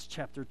 Acts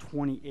chapter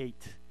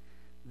 28,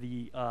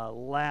 the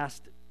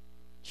last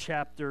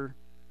chapter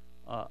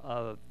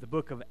of the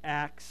book of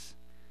Acts.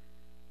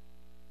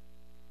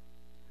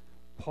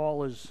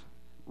 Paul is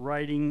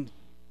writing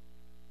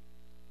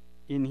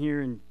in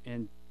here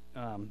and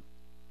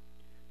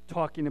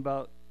talking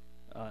about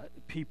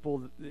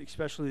people,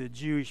 especially the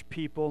Jewish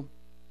people.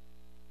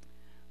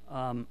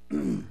 So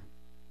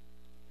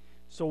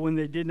when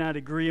they did not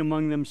agree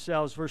among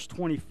themselves, verse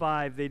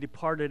 25, they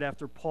departed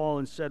after Paul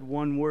and said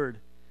one word.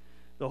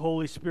 The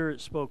Holy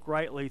Spirit spoke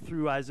rightly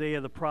through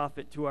Isaiah the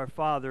prophet to our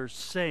fathers,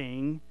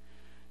 saying,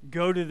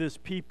 "Go to this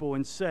people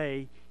and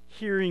say,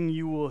 hearing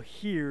you will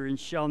hear and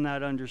shall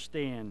not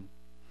understand,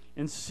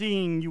 and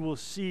seeing you will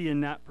see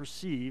and not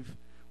perceive."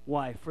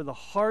 Why? For the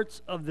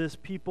hearts of this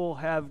people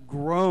have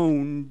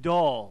grown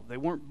dull. They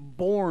weren't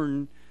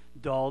born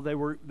dull.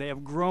 They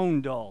have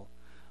grown dull.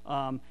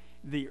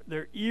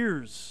 Their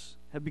ears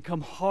have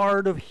become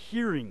hard of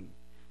hearing,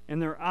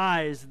 and their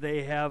eyes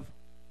they have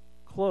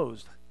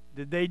closed.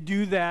 Did they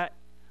do that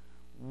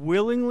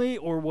willingly,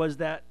 or was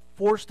that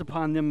forced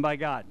upon them by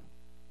God?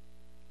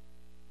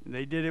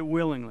 They did it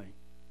willingly.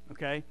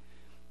 Okay?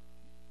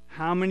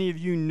 How many of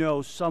you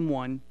know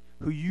someone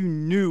who you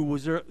knew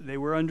they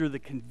were under the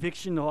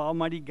conviction of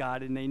Almighty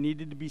God and they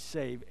needed to be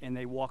saved, and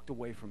they walked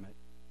away from it?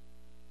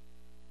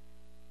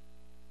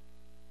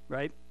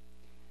 Right?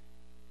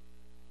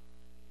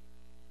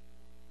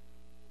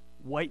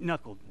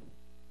 White-knuckled.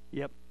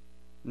 Yep.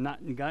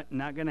 Not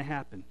going to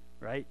happen,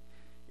 right?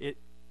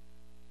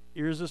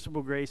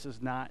 Irresistible grace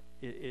is not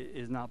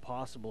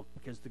possible,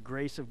 because the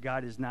grace of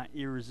God is not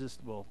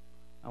irresistible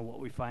on what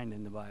we find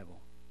in the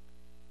Bible.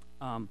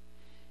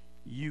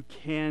 You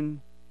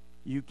can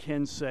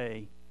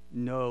say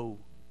no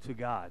to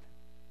God.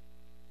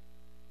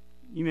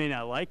 You may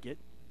not like it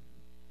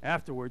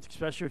afterwards,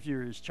 especially if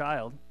you're his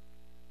child,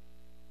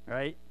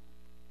 right?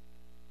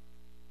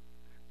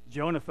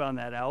 Jonah found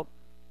that out.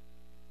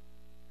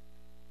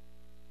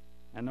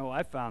 I know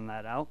I found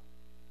that out.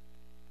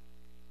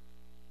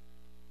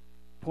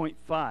 Point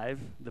 5,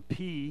 the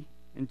P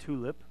in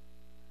TULIP,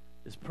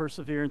 is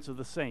perseverance of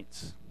the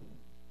saints.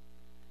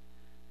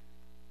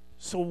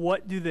 So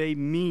what do they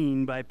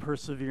mean by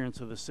perseverance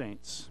of the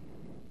saints?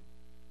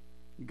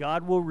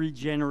 God will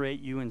regenerate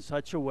you in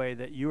such a way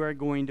that you are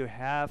going to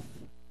have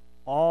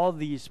all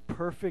these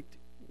perfect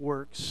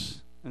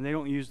works, and they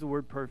don't use the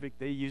word perfect,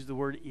 they use the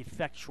word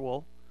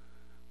effectual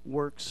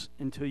works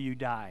until you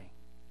die.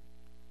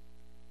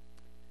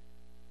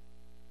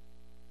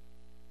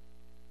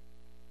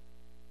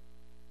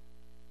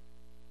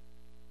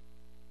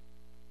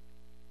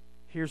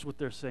 Here's what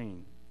they're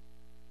saying.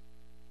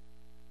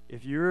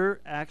 If you're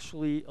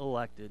actually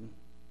elected,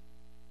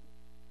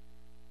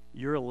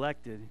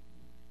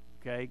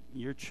 okay,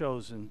 you're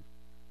chosen,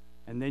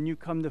 and then you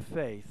come to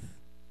faith,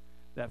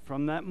 that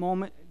from that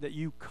moment that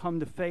you come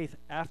to faith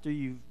after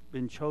you've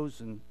been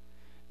chosen,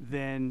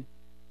 then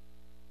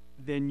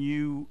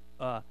you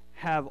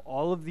have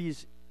all of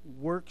these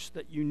works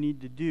that you need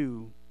to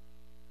do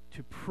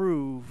to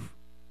prove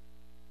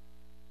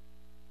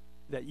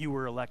that you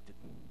were elected.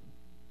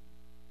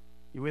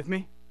 You with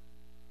me?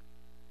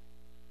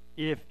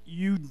 If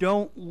you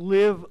don't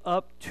live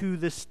up to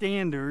the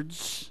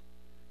standards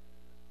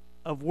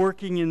of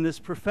working in this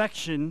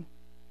perfection,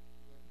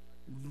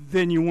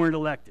 then you weren't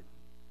elected.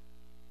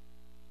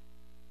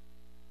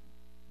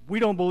 We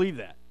don't believe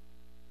that.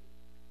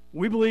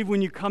 We believe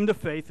when you come to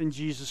faith in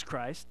Jesus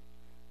Christ,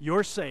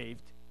 you're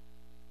saved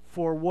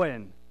for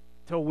when?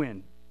 Till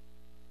when?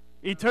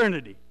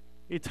 Eternity.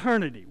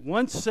 Eternity.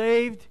 Once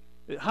saved,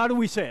 how do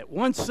we say it?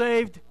 Once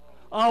saved,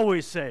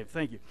 always saved.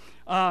 Thank you.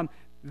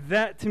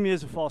 That to me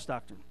is a false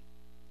doctrine.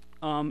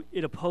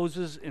 It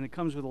opposes, and it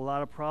comes with a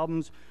lot of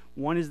problems.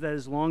 One is that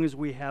as long as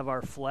we have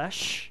our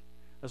flesh,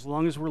 as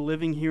long as we're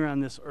living here on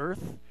this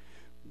earth,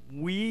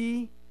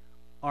 we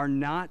are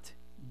not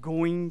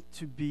going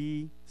to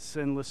be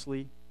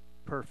sinlessly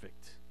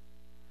perfect.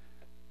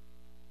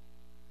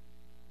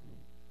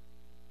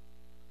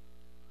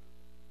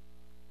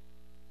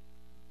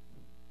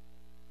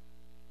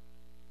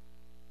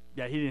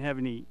 Yeah, he didn't have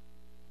any,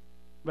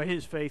 by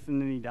his faith,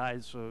 and then he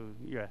died, so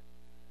yeah.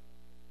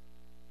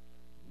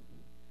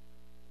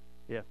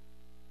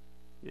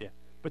 Yeah.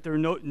 But there are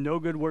no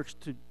good works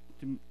to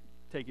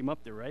take him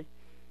up there, right?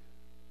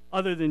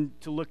 Other than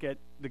to look at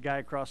the guy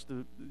across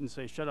and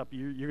say, "Shut up,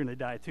 you're going to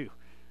die too."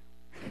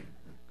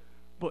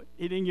 But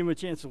he didn't give him a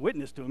chance to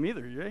witness to him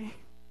either, right?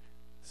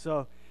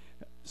 So,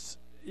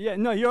 yeah,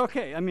 no, you're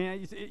okay. I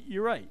mean,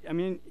 you're right. I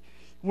mean,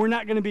 we're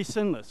not going to be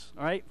sinless,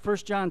 all right? 1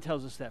 John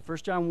tells us that. 1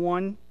 John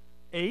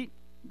 1:8.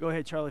 Go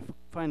ahead, Charlie,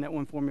 find that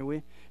one for me, will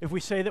you? If we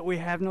say that we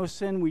have no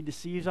sin, we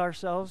deceive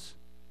ourselves,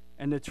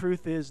 and the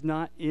truth is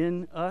not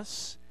in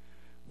us.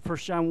 1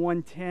 John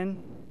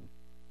 1:10.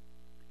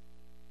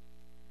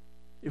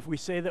 If we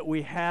say that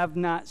we have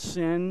not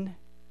sinned,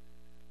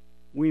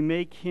 we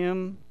make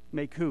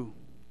who?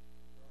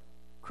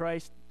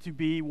 Christ to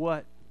be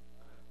what?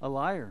 A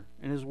liar,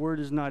 and his word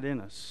is not in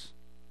us.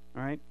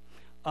 All right?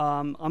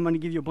 I'm going to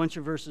give you a bunch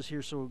of verses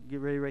here, so get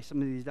ready to write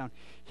some of these down.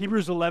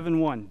 Hebrews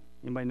 11:1.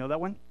 Anybody know that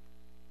one?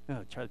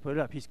 Oh, try to put it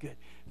up. He's good.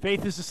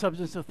 Faith is the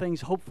substance of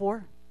things hoped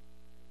for,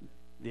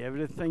 the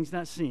evidence of things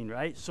not seen,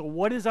 right? So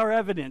what is our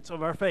evidence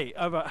of our faith,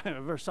 of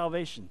our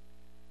salvation?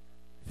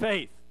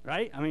 Faith,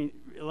 right? I mean,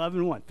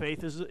 11:1.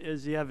 Faith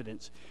is the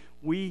evidence.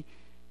 We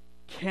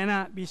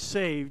cannot be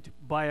saved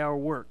by our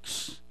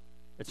works.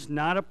 It's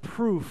not a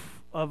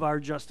proof of our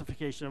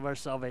justification, of our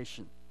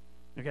salvation.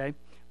 Okay?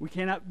 We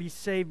cannot be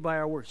saved by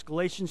our works.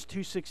 Galatians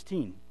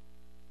 2:16.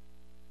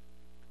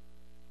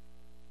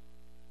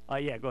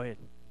 Yeah, go ahead.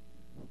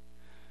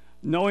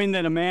 Knowing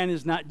that a man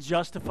is not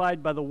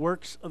justified by the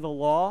works of the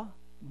law,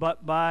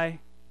 but by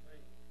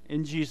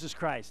in Jesus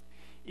Christ.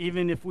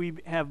 Even if we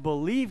have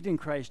believed in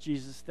Christ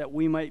Jesus, that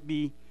we might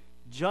be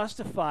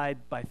justified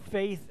by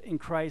faith in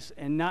Christ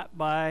and not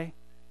by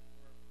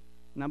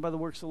the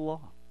works of the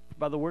law.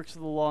 By the works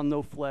of the law,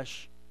 no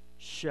flesh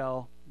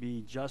shall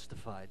be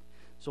justified.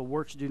 So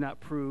works do not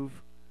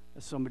prove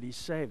that somebody's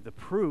saved. The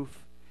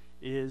proof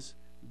is,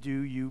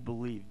 do you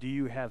believe? Do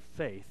you have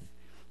faith?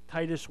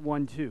 Titus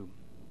 1:2.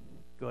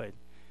 Go ahead.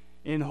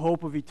 In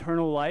hope of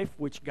eternal life,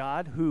 which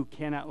God, who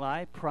cannot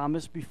lie,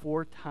 promised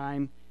before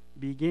time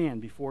began.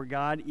 Before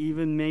God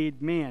even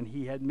made man,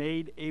 he had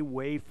made a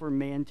way for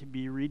man to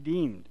be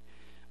redeemed.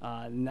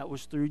 And that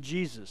was through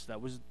Jesus.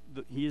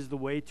 He is the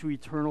way to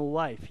eternal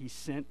life. He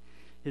sent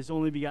his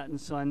only begotten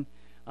Son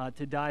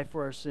to die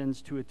for our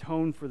sins, to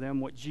atone for them.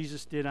 What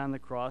Jesus did on the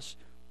cross,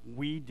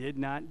 we did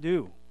not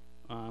do.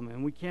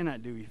 And we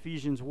cannot do.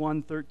 Ephesians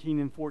 1:13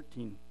 and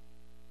 14.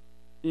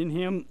 In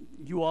him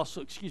you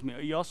also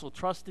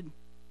trusted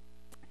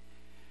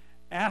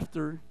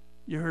after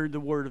you heard the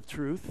word of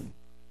truth,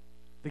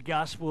 the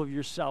gospel of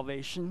your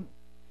salvation,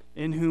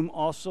 in whom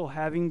also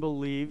having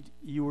believed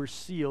you were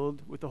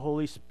sealed with the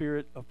Holy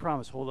Spirit of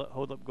promise. Hold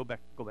up, go back.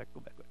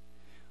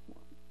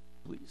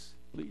 Please.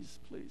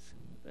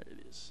 There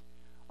it is.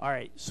 All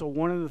right, so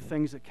one of the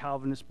things that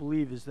Calvinists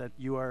believe is that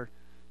you are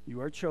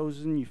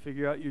chosen, you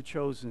figure out you're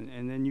chosen,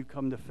 and then you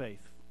come to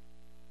faith.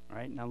 All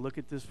right, now look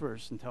at this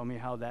verse and tell me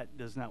how that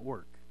does not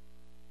work.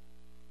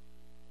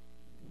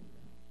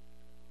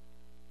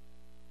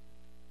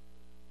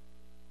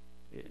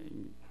 I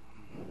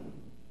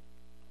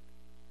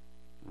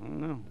don't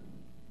know.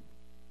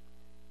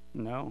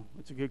 No,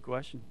 it's a good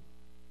question.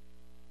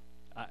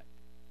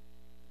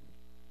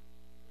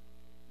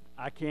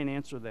 I can't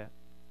answer that.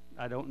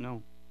 I don't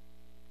know.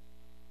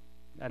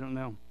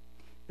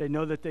 They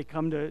know that they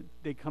come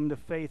to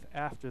faith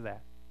after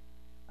that.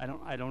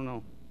 I don't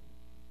know.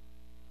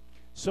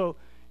 So,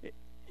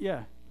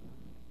 yeah.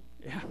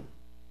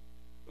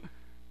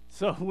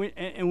 So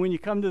when you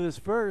come to this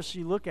verse,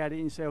 you look at it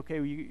and you say,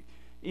 okay,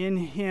 in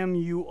him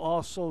you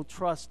also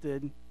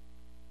trusted.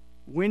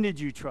 When did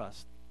you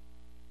trust?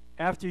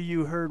 After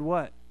you heard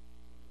what?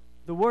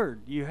 The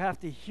word. You have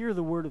to hear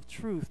the word of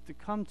truth to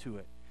come to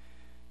it.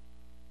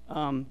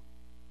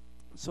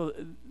 So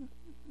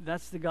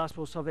that's the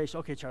gospel of salvation.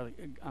 Okay, Charlie,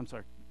 I'm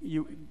sorry.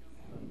 You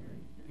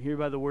hear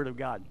by the word of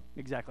God.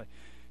 Exactly.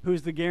 Who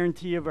is the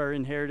guarantee of our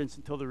inheritance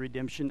until the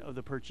redemption of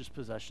the purchased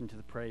possession to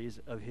the praise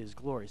of his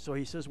glory. So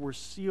he says we're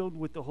sealed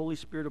with the Holy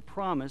Spirit of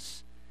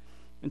promise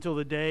until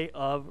the day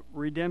of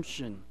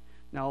redemption.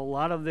 Now, a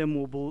lot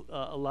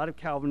of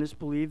Calvinists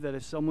believe that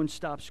if someone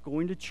stops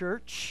going to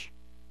church,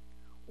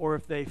 or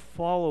if they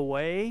fall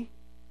away,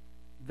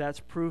 that's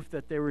proof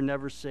that they were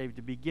never saved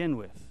to begin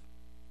with.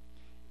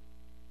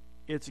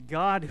 It's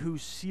God who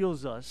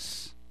seals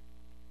us,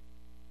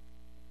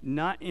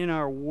 not in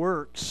our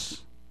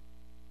works,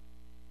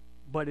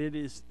 but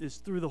it's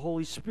through the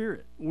Holy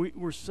Spirit.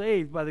 We're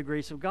saved by the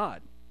grace of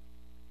God,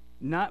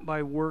 not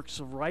by works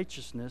of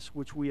righteousness,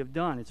 which we have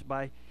done. It's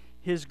by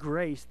his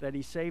grace that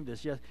he saved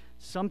us. Yes,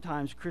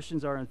 sometimes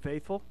Christians are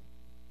unfaithful.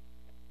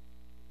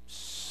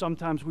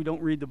 Sometimes we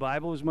don't read the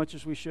Bible as much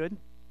as we should.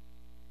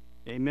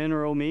 Amen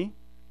or oh me,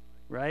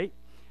 right?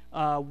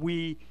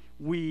 We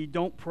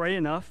don't pray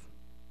enough.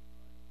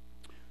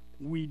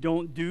 We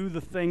don't do the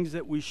things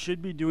that we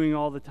should be doing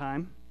all the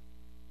time,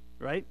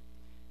 right?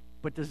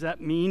 But does that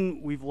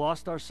mean we've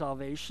lost our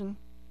salvation?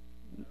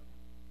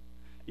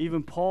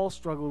 Even Paul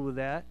struggled with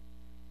that.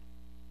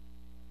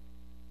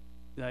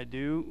 I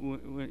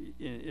do,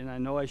 and I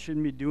know I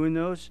shouldn't be doing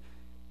those.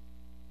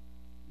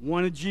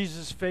 One of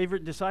Jesus'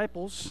 favorite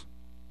disciples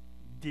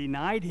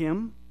denied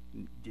him,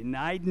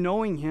 denied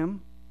knowing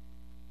him.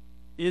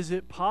 Is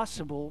it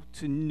possible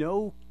to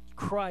know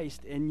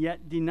Christ and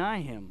yet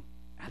deny him?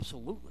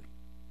 Absolutely.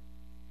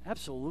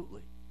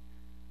 Absolutely.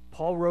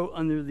 Paul wrote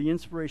under the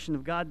inspiration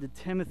of God to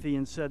Timothy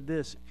and said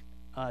this,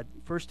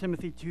 1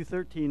 Timothy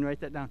 2:13, write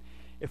that down.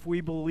 If we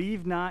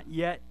believe not,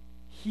 yet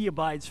he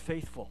abides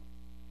faithful,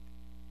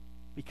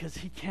 because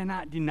he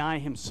cannot deny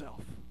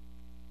himself.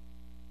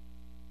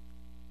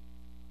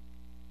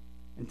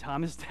 And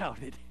Thomas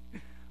doubted.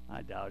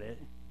 I doubt it.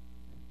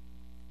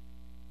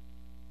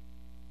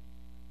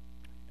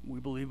 We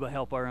believe but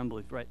help our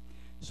unbelief, right?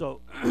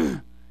 So,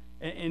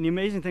 and the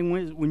amazing thing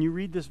is, when you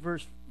read this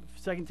verse,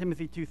 2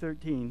 Timothy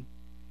 2:13,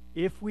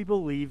 if we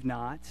believe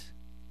not,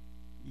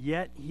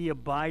 yet he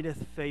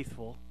abideth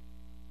faithful,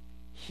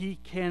 he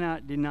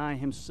cannot deny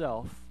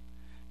himself.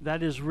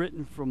 That is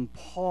written from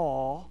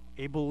Paul,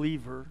 a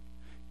believer,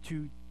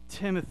 to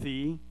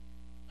Timothy,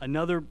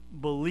 another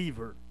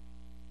believer.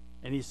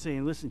 And he's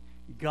saying, listen,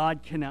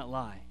 God cannot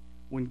lie.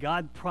 When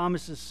God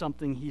promises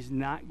something, he's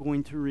not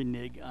going to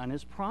renege on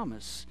his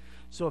promise.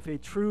 So if a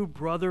true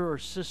brother or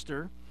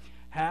sister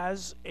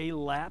has a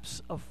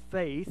lapse of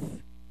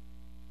faith,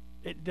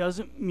 it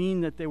doesn't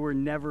mean that they were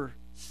never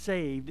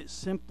saved. It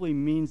simply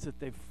means that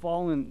they've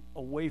fallen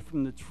away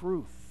from the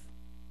truth.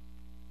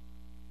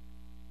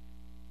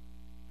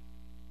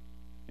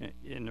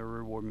 And the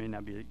reward may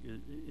not be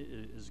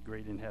as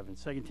great in heaven.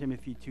 2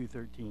 Timothy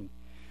 2:13.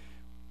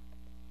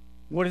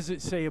 What does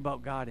it say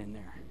about God in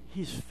there?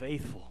 He's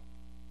faithful.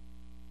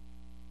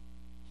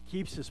 He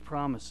keeps his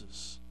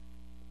promises.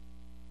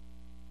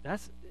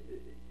 That's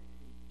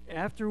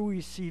after we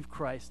receive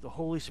Christ, the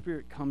Holy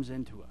Spirit comes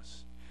into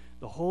us.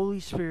 The Holy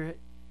Spirit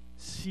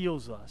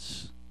seals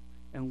us.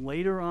 And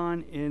later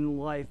on in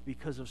life,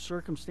 because of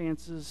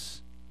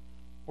circumstances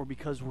or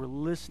because we're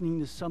listening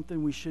to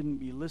something we shouldn't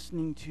be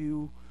listening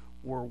to,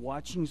 we're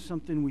watching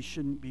something we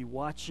shouldn't be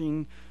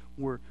watching,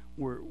 we're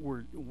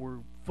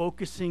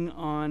focusing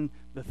on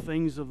the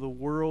things of the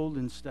world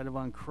instead of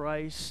on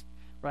Christ,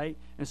 right?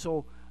 And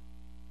so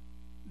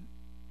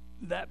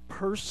that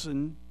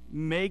person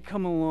may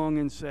come along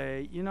and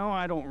say, you know,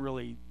 I don't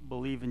really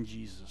believe in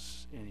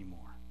Jesus anymore.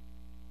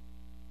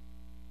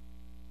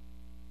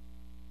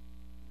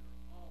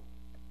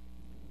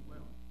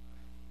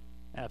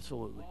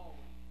 Absolutely.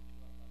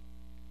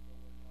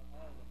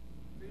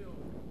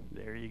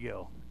 There you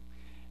go.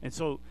 And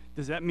so,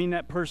 does that mean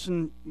that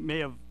person may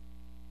have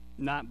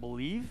not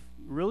believed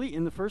really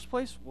in the first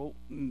place? Well,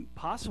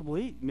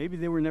 possibly. Maybe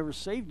they were never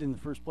saved in the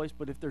first place,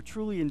 but if they're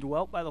truly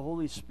indwelt by the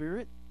Holy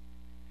Spirit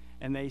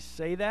and they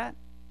say that,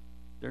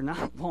 they're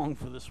not long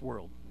for this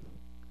world.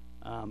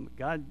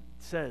 God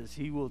says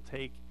he will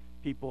take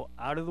people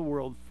out of the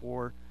world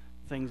for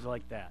things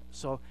like that.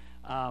 So,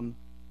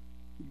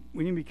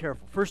 we need to be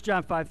careful. 1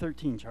 John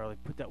 5:13, Charlie,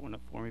 put that one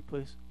up for me,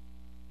 please.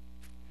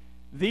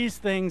 These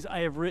things I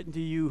have written to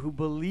you who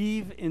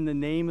believe in the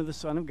name of the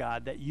Son of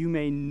God, that you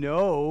may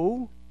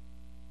know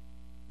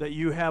that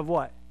you have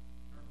what?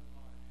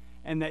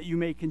 And that you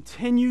may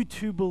continue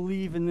to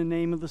believe in the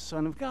name of the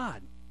Son of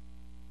God.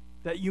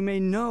 That you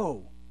may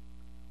know.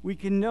 We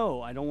can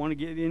know. I don't want to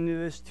get into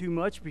this too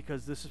much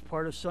because this is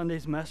part of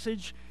Sunday's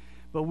message,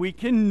 but we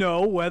can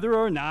know whether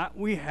or not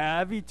we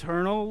have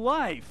eternal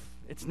life.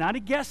 It's not a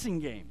guessing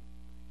game,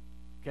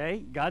 okay?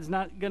 God's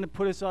not going to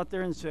put us out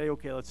there and say,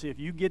 okay, let's see, if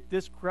you get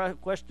this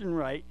question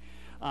right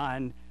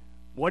on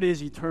what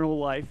is eternal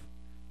life,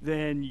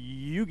 then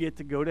you get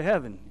to go to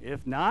heaven.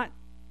 If not,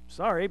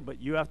 sorry, but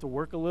you have to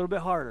work a little bit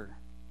harder.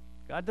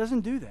 God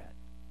doesn't do that.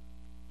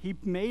 He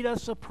made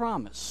us a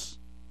promise.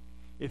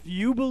 If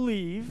you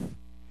believe,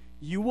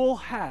 you will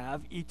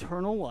have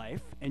eternal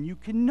life, and you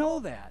can know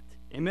that.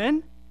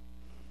 Amen?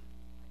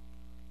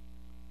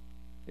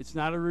 It's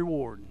not a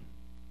reward.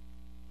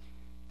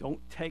 Don't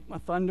take my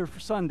thunder for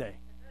Sunday.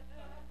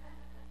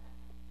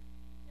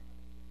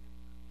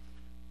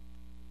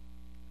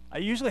 I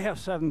usually have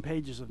 7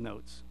 pages of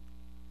notes.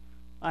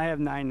 I have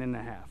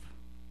 9.5.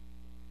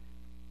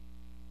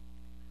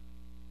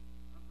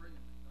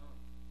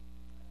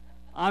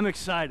 I'm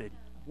excited.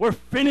 We're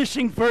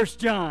finishing 1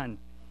 John.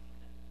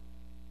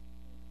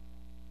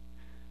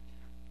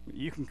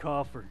 You can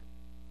call for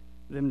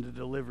them to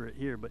deliver it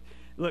here. But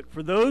look,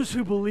 for those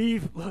who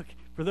believe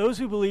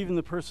in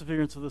the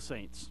perseverance of the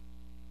saints,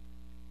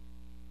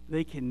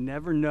 they can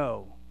never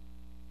know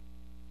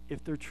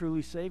if they're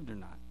truly saved or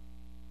not.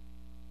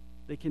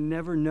 They can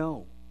never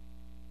know.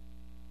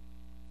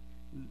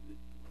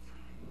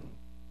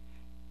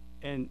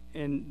 And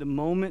the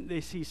moment they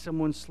see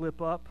someone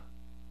slip up,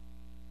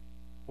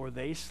 or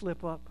they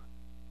slip up,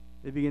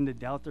 they begin to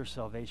doubt their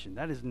salvation.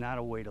 That is not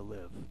a way to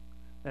live.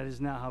 That is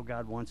not how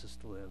God wants us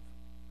to live.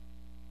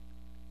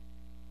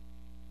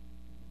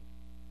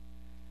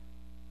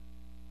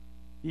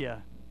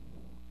 Yeah,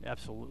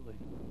 absolutely.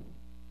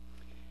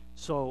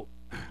 So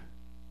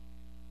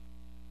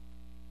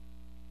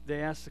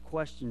they ask the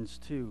questions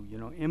too,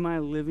 am I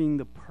living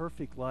the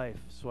perfect life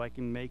so I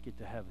can make it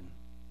to heaven?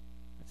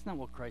 That's not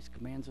what Christ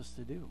commands us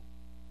to do.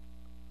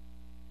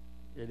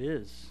 It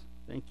is.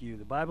 Thank you.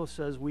 The Bible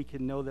says we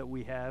can know that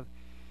we have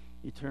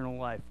eternal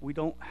life. We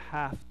don't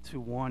have to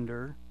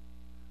wonder.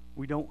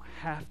 We don't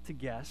have to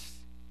guess.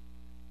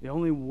 The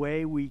only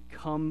way we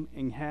come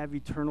and have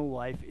eternal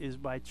life is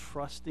by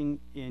trusting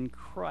in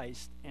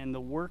Christ and the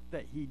work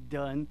that he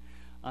done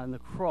on the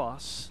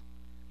cross.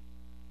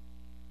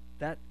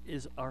 That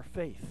is our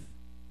faith.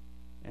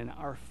 And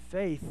our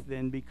faith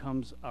then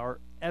becomes our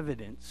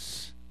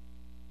evidence,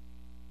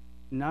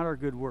 not our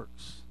good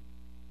works.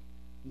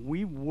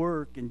 We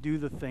work and do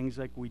the things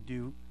like we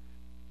do.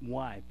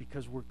 Why?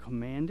 Because we're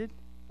commanded,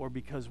 or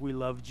because we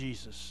love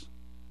Jesus?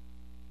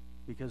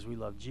 Because we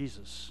love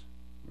Jesus,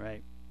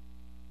 right?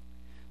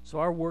 So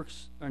our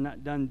works are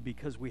not done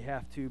because we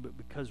have to, but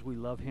because we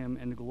love him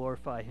and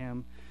glorify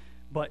him.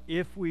 But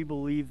if we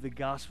believe the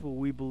gospel,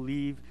 we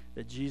believe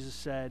that Jesus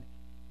said,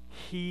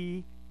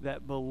 he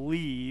that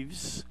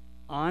believes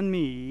on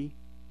me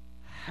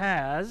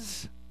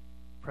has,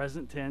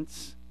 present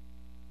tense,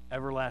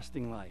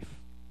 everlasting life.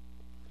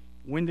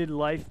 When did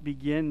life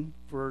begin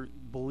for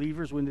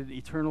believers? When did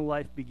eternal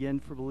life begin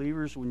for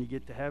believers? When you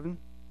get to heaven?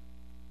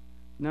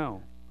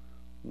 No.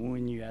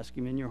 When you ask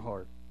him in your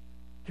heart.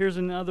 Here's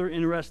another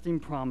interesting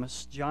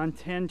promise. John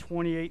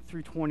 10:28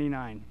 through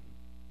 29.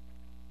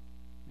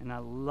 And I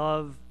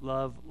love,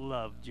 love,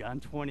 love John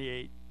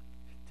 10:28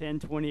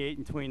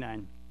 and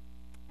 29.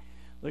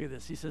 Look at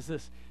this. He says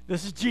this.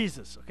 This is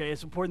Jesus. Okay,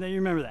 it's important that you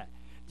remember that.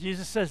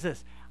 Jesus says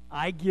this.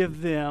 I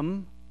give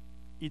them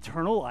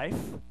eternal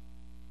life,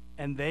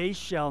 and they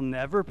shall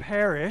never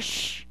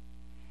perish,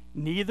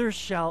 neither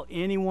shall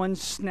anyone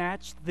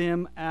snatch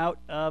them out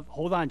of,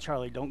 hold on,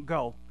 Charlie, don't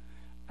go,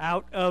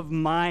 out of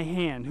my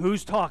hand.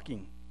 Who's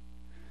talking?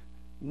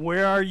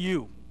 Where are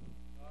you?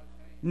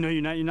 No,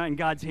 you're not. You're not in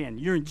God's hand.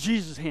 You're in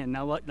Jesus' hand.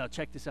 Now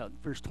check this out.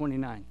 Verse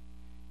 29.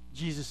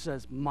 Jesus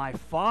says, my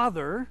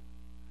Father,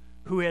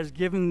 who has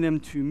given them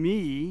to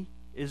me,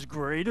 is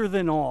greater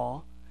than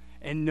all,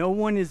 and no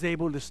one is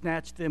able to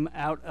snatch them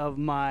out of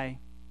my.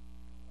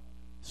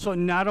 So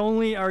not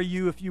only are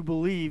you, if you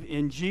believe,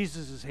 in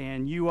Jesus'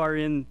 hand, you are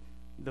in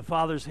the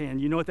Father's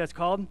hand. You know what that's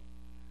called?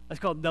 That's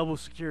called double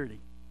security.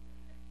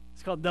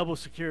 It's called double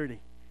security.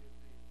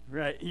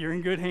 Right? You're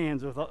in good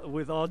hands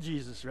with all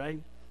Jesus,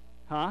 right?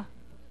 Huh?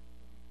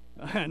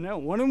 No,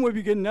 one of them would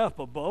be good enough,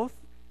 but both,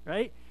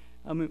 right?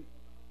 I mean,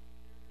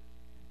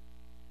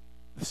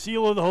 the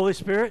seal of the Holy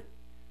Spirit?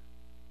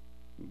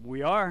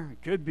 We are.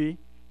 It could be.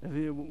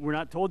 We're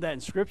not told that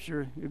in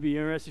Scripture. It'd be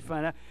interesting to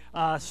find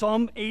out.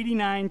 Psalm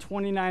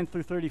 89:29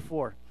 through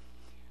 34.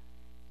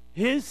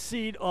 His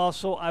seed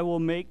also I will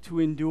make to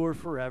endure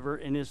forever,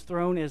 and his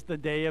throne is the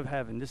day of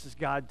heaven. This is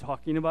God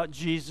talking about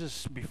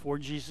Jesus before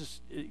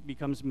Jesus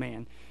becomes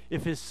man.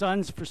 If his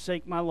sons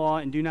forsake my law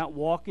and do not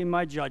walk in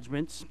my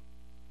judgments,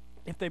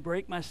 if they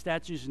break my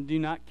statutes and do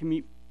not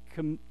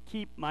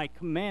keep my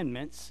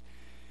commandments,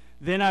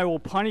 then I will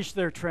punish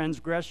their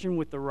transgression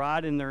with the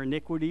rod and their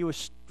iniquity with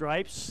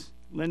stripes.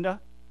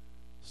 Linda?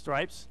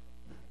 Stripes?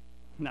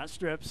 Not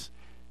strips.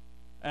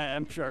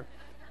 I'm sure.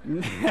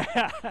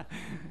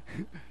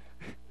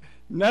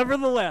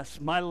 Nevertheless,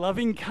 my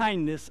loving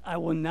kindness I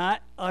will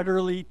not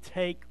utterly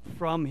take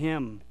from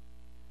him,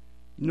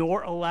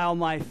 nor allow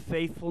my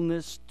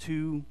faithfulness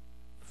to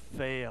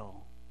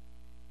fail.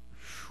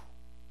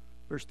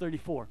 Verse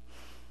 34.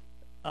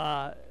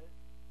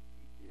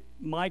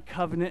 My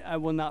covenant I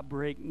will not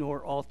break,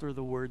 nor alter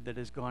the word that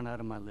has gone out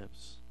of my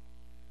lips.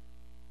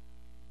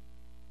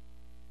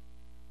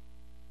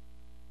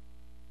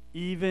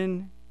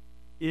 Even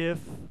if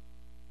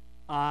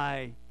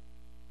I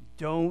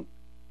don't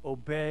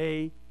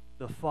obey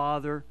the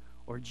Father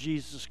or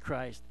Jesus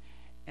Christ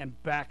and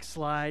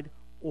backslide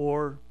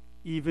or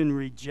even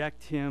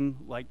reject him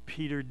like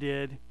Peter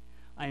did,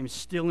 I am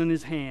still in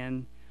his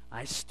hand.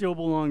 I still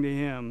belong to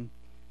him,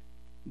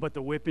 but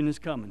the whipping is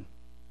coming.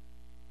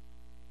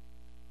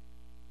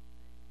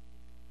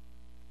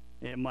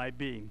 It might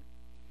be.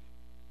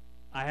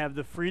 I have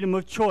the freedom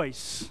of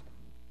choice,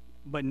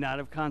 but not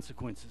of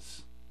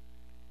consequences.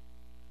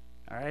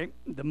 All right?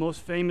 The most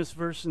famous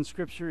verse in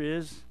Scripture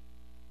is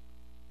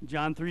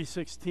John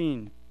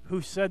 3:16.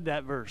 Who said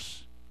that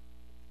verse?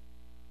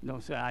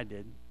 Don't say I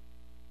did.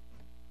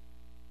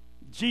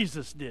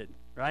 Jesus did,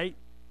 right?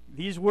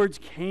 These words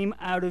came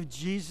out of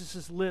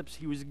Jesus' lips.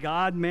 He was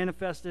God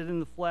manifested in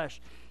the flesh.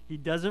 He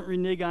doesn't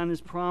renege on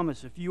his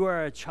promise. If you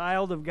are a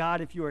child of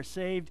God, if you are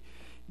saved,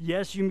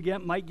 yes, you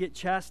might get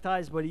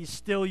chastised, but he's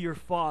still your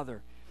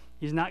Father.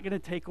 He's not going to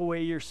take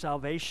away your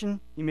salvation.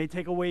 He may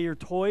take away your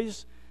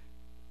toys,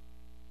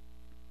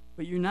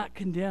 but you're not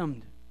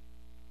condemned.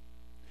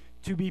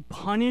 To be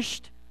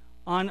punished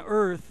on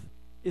earth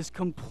is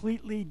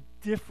completely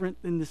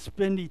different than to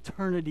spend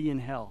eternity in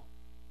hell.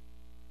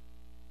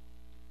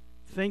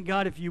 Thank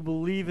God if you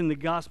believe in the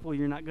gospel,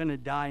 you're not going to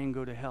die and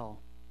go to hell.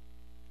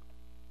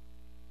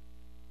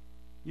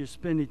 You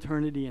spend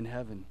eternity in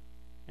heaven.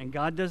 And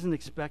God doesn't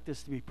expect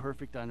us to be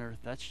perfect on earth.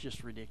 That's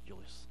just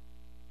ridiculous.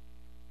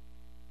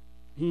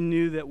 He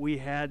knew that we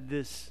had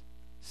this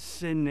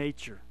sin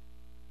nature.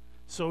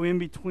 So in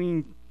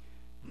between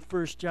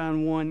 1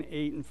 John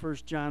 1:8 and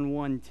 1 John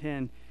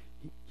 1:10,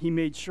 he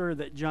made sure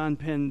that John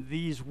penned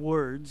these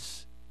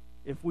words: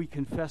 if we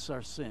confess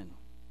our sin,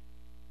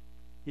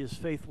 he is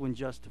faithful and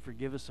just to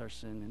forgive us our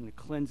sin and to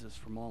cleanse us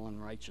from all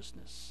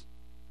unrighteousness.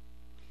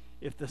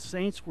 If the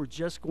saints were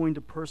just going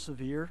to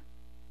persevere,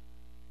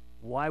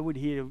 why would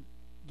he have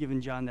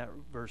given John that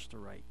verse to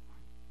write?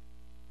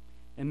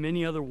 And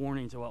many other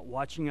warnings about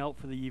watching out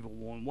for the evil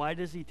one. Why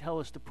does he tell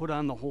us to put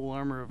on the whole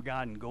armor of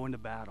God and go into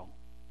battle?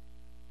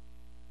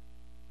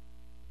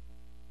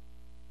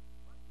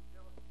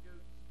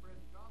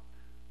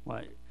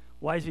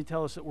 Why does he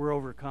tell us that we're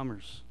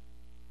overcomers?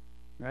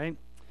 Right?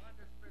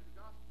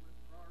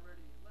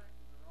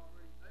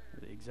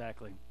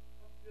 Exactly.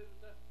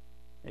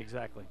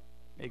 Exactly.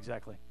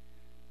 Exactly.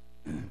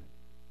 If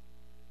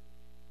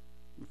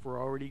we're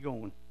already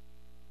going.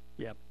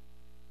 Yep.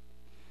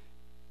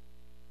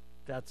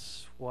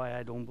 That's why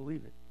I don't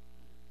believe it.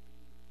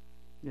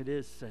 It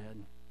is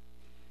sad.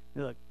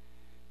 Look.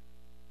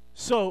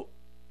 So,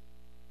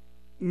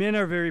 Men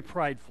are very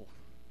prideful.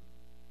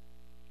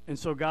 And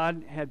so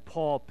God had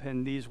Paul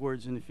pen these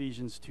words in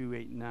Ephesians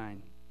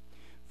 2:8-9.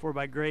 For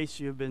by grace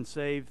you have been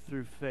saved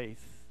through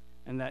faith,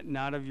 and that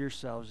not of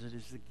yourselves, it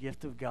is the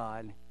gift of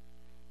God,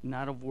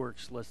 not of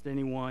works, lest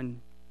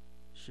anyone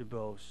should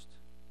boast.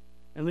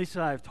 And Lisa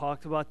and I have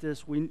talked about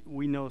this.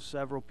 We know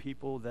several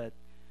people that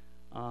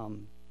are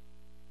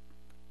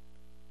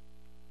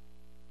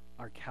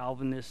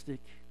Calvinistic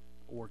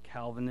or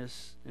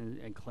Calvinists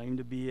and claim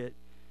to be it.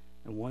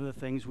 And one of the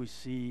things we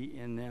see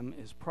in them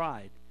is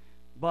pride.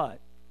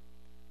 But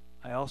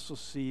I also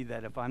see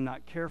that if I'm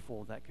not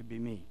careful, that could be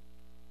me.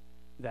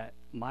 That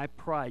my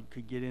pride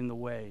could get in the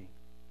way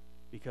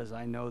because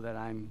I know that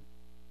I'm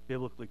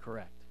biblically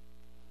correct.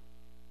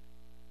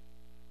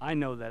 I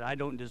know that I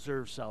don't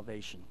deserve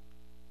salvation.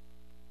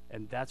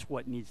 And that's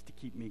what needs to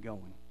keep me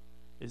going,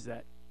 is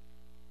that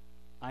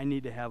I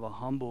need to have a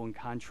humble and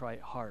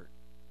contrite heart,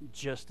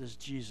 just as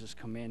Jesus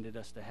commanded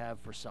us to have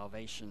for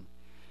salvation.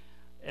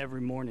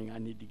 Every morning I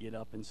need to get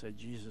up and say,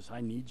 Jesus,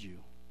 I need you.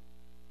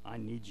 I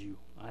need you.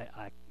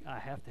 I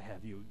have to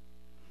have you,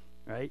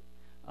 right?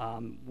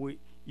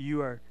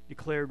 You are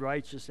declared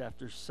righteous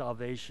after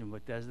salvation,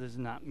 but that does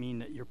not mean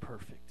that you're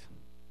perfect.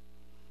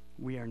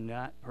 We are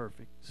not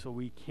perfect, so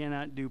we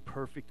cannot do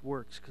perfect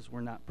works because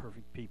we're not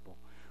perfect people.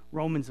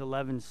 Romans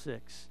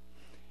 11:6.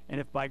 And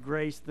if by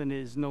grace, then it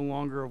is no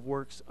longer of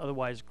works,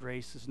 otherwise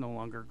grace is no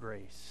longer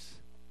grace.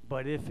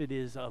 But if it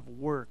is of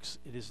works,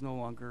 it is no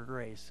longer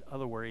grace.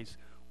 Otherwise,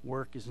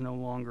 work is no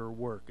longer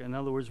work. In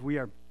other words,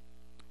 we're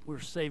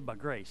saved by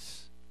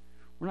grace.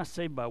 We're not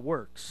saved by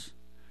works.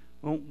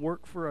 We don't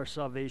work for our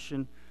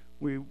salvation.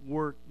 We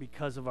work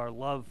because of our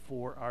love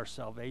for our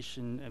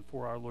salvation and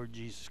for our Lord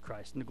Jesus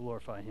Christ and to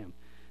glorify him.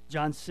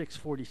 John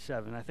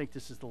 6:47. I think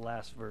this is the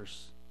last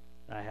verse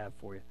I have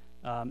for you.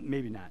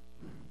 Maybe not.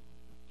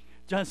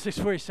 John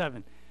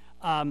 6:47.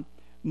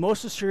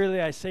 Most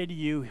assuredly I say to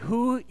you,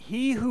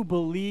 he who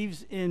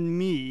believes in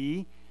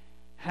me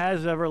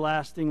has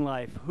everlasting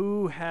life.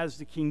 Who has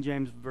the King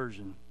James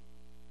Version?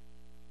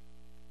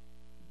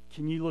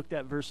 Can you look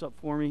that verse up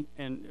for me?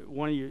 And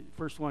one of you,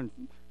 first one,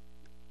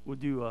 we'll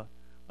do a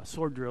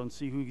sword drill and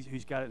see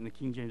who's got it in the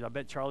King James. I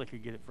bet Charlie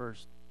could get it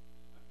first.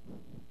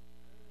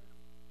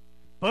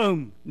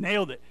 Boom,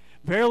 nailed it.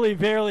 Verily,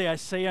 verily, I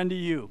say unto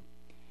you,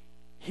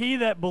 he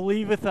that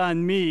believeth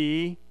on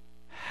me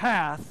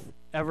hath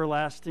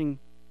everlasting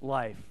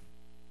life.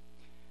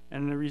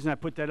 And the reason I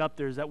put that up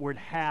there is that word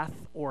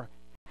hath or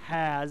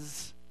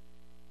has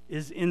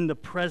is in the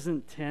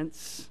present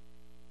tense.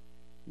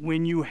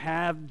 When you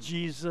have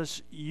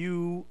Jesus,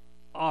 you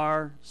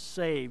are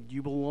saved.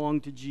 You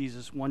belong to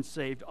Jesus. Once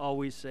saved,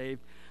 always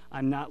saved.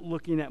 I'm not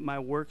looking at my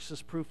works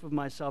as proof of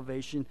my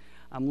salvation.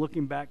 I'm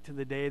looking back to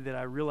the day that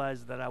I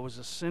realized that I was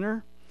a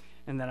sinner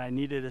and that I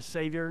needed a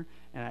Savior,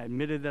 and I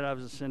admitted that I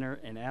was a sinner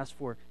and asked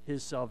for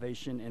his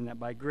salvation, and that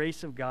by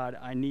grace of God,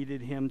 I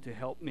needed him to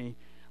help me.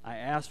 I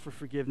asked for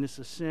forgiveness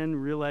of sin,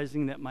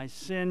 realizing that my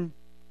sin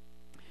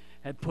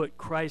had put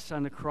Christ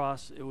on the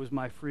cross. It was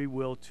my free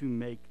will to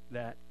make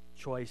that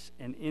choice.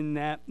 And in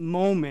that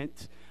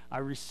moment, I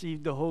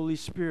received the Holy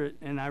Spirit,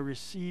 and I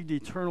received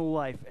eternal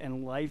life,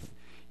 and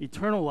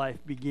eternal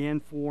life began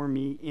for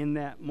me in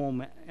that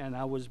moment, and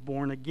I was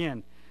born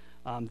again.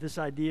 This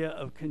idea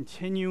of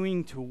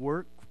continuing to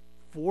work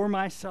for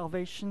my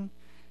salvation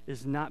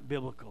is not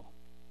biblical.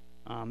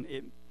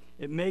 It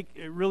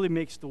really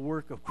makes the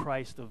work of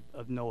Christ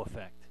of no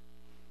effect.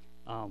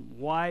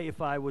 Why,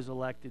 if I was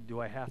elected, do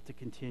I have to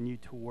continue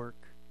to work?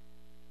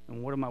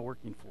 And what am I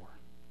working for?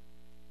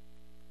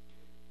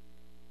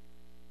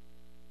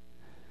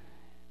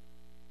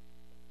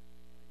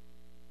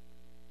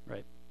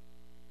 Right.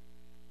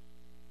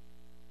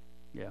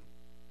 Yeah.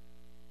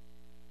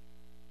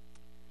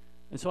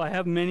 And so I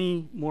have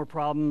many more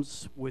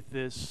problems with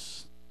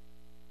this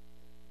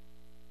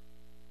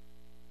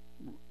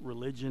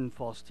religion,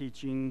 false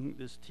teaching,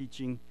 this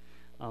teaching.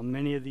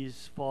 Many of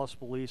these false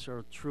beliefs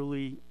are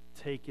truly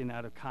taken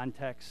out of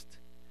context.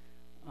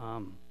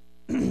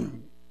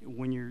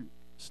 When you're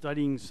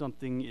studying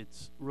something,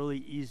 it's really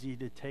easy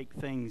to take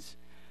things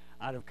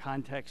out of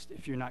context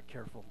if you're not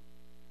careful.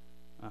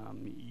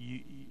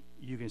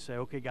 You can say,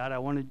 okay, God, I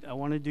want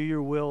to do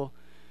your will.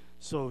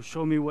 So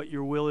show me what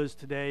your will is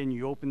today. And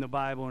you open the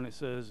Bible and it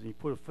says, and you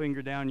put a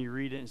finger down and you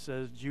read it and it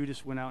says,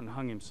 Judas went out and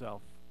hung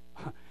himself.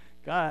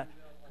 God,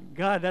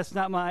 that's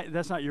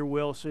not your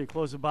will. So you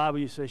close the Bible,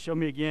 you say, show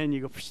me again.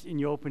 You go and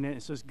you open it and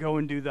it says, go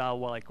and do thou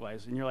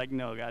likewise. And you're like,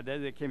 no, God,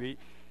 that can't be.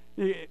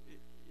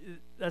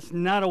 That's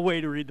not a way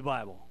to read the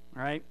Bible,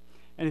 all right?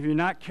 And if you're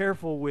not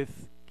careful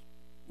with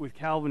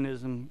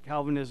Calvinism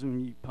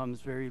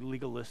becomes very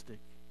legalistic.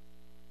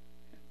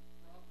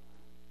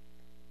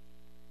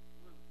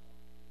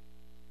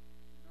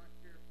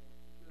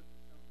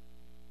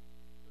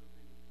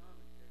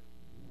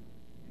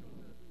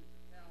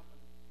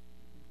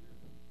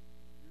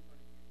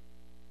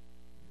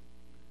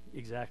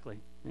 Exactly,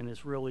 and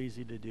it's real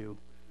easy to do.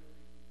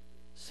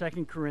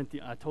 2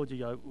 Corinthians, I told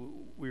you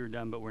we were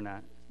done, but we're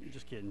not.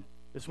 Just kidding.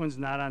 This one's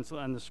not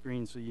on the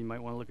screen, so you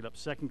might want to look it up.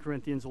 2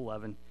 Corinthians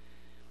 11.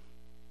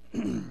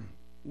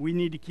 we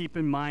need to keep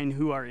in mind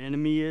who our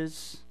enemy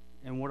is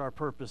and what our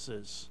purpose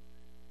is.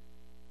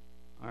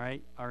 All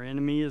right? Our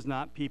enemy is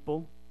not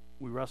people.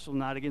 We wrestle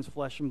not against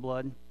flesh and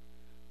blood.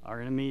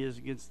 Our enemy is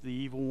against the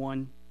evil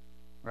one,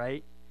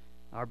 right?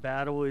 Our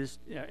battle is,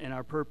 and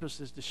our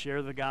purpose is to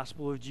share the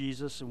gospel of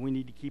Jesus, and we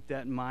need to keep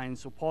that in mind.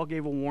 So Paul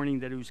gave a warning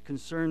that he was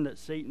concerned that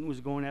Satan was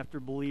going after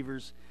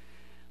believers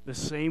the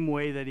same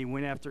way that he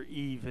went after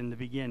Eve in the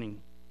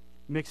beginning,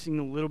 mixing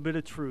a little bit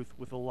of truth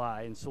with a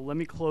lie. And so let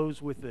me close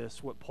with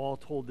this, what Paul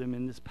told them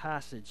in this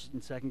passage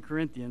in 2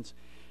 Corinthians.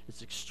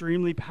 It's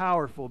extremely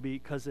powerful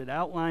because it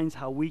outlines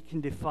how we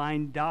can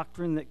define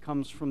doctrine that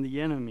comes from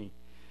the enemy.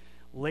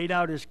 Laid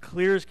out as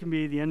clear as can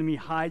be, the enemy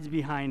hides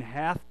behind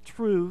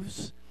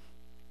half-truths,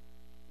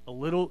 a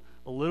little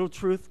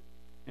truth,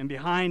 and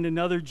behind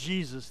another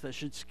Jesus that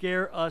should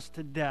scare us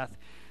to death.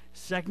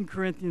 2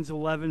 Corinthians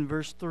 11,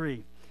 verse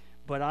 3.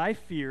 But I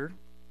fear,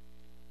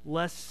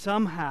 lest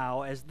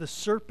somehow, as the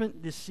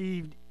serpent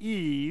deceived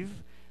Eve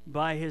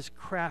by his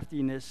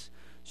craftiness,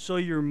 so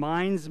your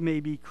minds may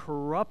be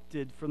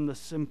corrupted from the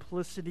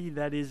simplicity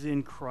that is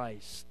in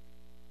Christ.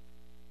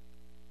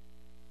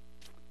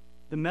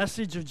 The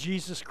message of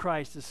Jesus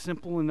Christ is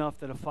simple enough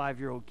that a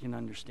 5-year-old can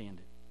understand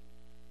it.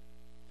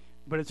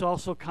 But it's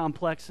also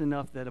complex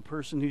enough that a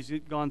person who's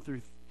gone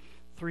through has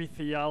 3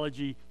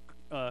 theology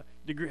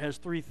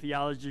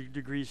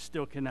degrees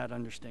still cannot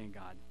understand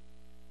God.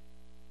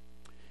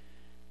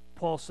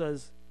 Paul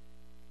says,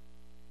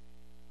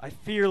 I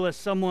fear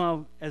lest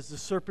somehow, as the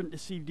serpent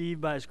deceived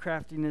Eve by his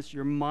craftiness,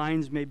 your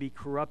minds may be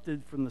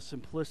corrupted from the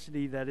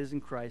simplicity that is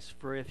in Christ.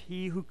 For if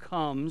he who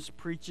comes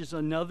preaches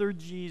another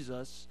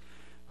Jesus,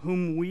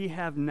 whom we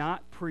have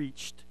not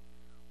preached,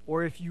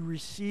 or if you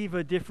receive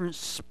a different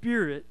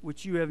spirit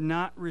which you have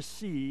not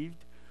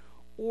received,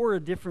 or a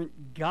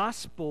different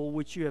gospel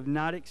which you have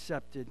not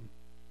accepted,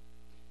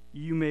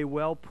 you may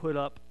well put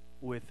up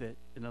with it.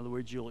 In other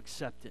words, you'll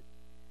accept it.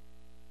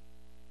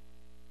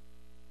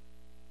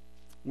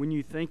 When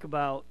you think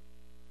about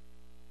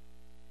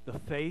the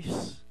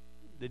faiths,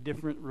 the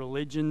different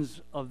religions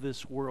of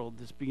this world,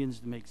 this begins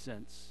to make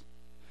sense.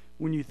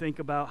 When you think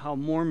about how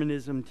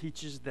Mormonism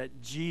teaches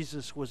that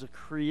Jesus was a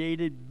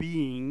created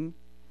being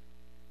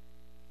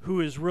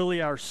who is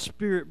really our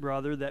spirit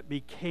brother that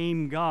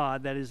became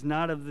God, that is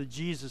not of the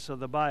Jesus of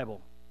the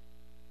Bible.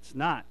 It's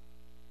not.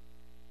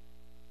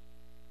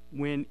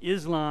 When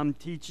Islam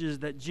teaches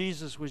that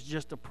Jesus was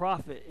just a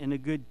prophet and a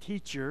good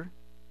teacher,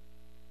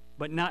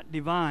 but not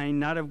divine,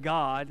 not of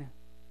God,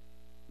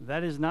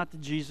 that is not the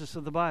Jesus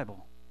of the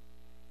Bible.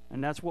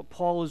 And that's what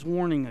Paul is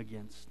warning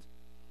against.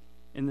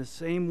 In the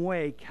same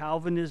way,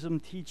 Calvinism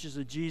teaches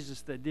a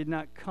Jesus that did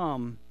not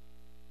come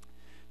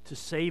to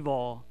save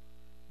all,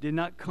 did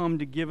not come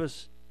to give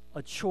us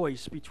a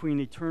choice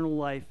between eternal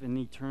life and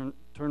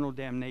eternal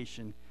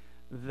damnation.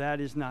 That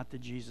is not the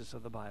Jesus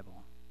of the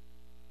Bible.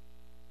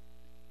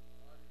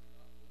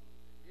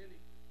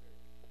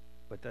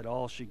 But that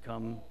all should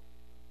come.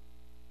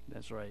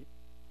 That's right.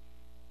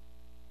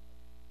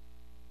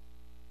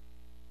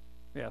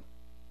 Yeah.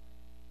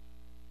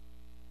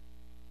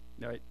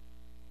 Right.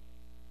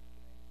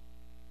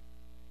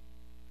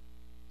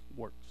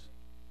 Works.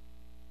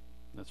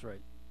 That's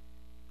right.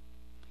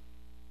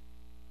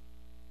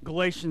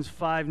 Galatians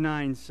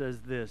 5:9 says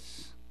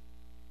this: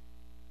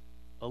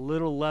 a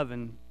little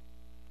leaven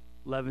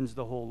leavens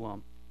the whole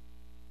lump.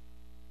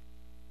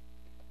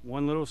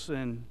 One little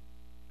sin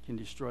can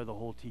destroy the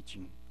whole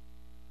teaching.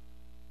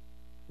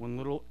 One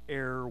little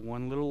error,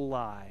 one little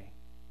lie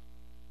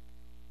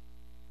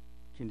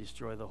can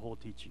destroy the whole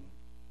teaching.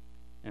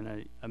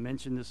 And I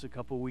mentioned this a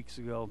couple weeks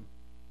ago.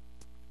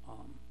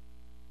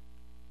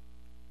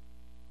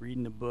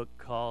 Reading a book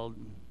called,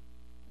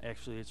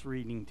 actually it's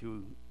reading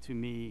to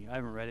me. I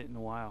haven't read it in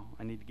a while.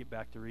 I need to get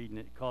back to reading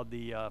it. Called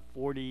the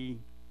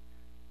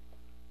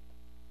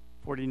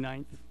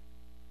 49th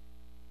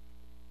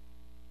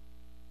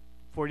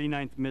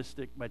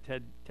Mystic by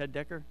Ted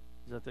Decker.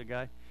 Is that the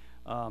guy?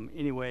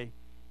 Anyway,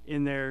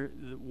 in there,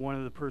 one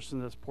of the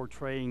person that's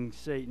portraying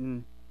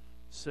Satan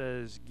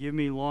says, give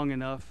me long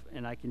enough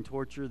and I can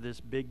torture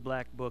this big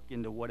black book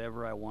into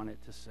whatever I want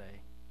it to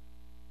say.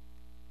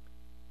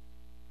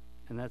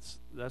 And that's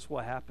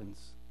what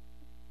happens.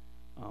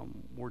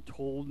 We're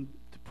told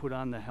to put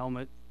on the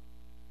helmet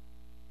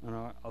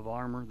of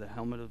armor, the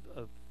helmet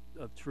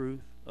of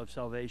truth, of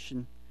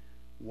salvation.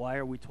 Why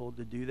are we told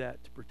to do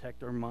that? To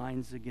protect our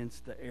minds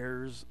against the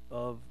errors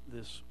of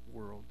this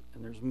world.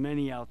 And there's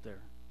many out there.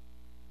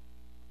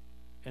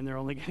 And they're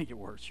only going to get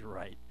worse. You're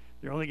right.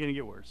 They're only going to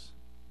get worse.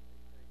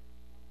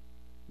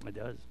 It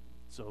does.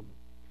 So,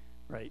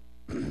 right.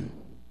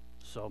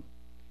 So,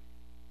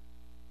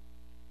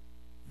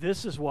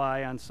 this is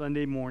why on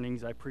Sunday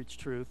mornings I preach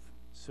truth,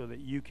 so that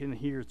you can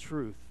hear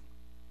truth,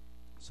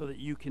 so that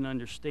you can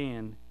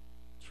understand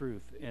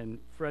truth. And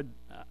Fred,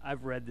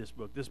 I've read this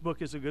book. This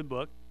book is a good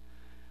book.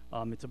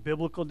 It's a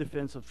biblical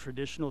defense of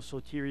traditional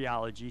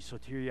soteriology.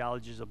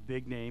 Soteriology is a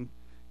big name.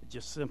 It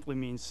just simply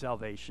means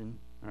salvation,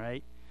 all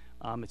right?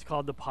 It's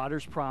called The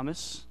Potter's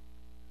Promise.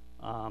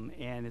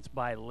 and it's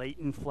by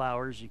Leighton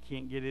Flowers. You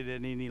can't get it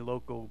at any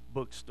local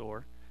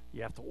bookstore.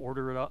 You have to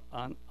order it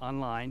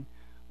online,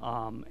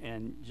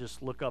 and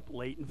just look up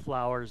Leighton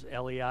Flowers,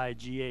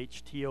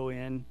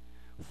 Leighton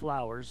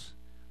Flowers.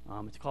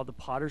 It's called The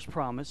Potter's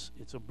Promise.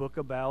 It's a book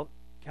about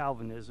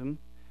Calvinism.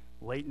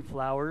 Leighton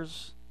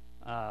Flowers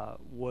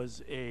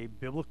was a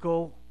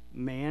biblical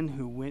man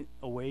who went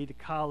away to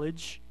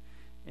college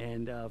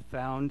and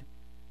found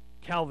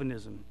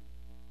Calvinism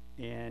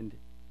and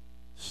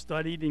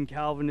studied in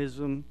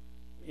Calvinism,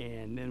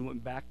 and then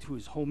went back to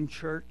his home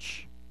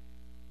church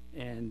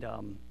and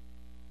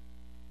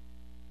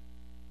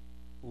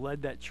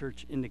led that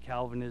church into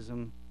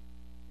Calvinism,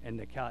 and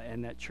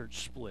that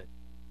church split.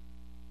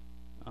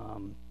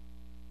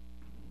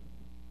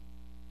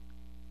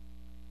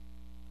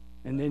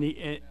 And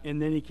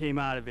then he came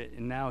out of it,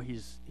 and now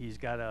he's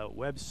got a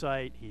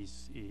website,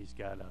 he's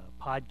got a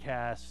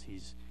podcast,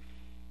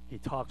 he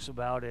talks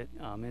about it.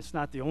 It's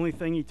not the only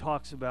thing he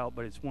talks about,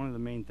 but it's one of the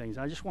main things.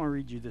 I just want to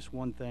read you this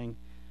one thing.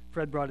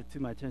 Fred brought it to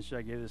my attention.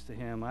 I gave this to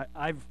him.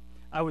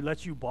 I would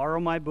let you borrow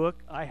my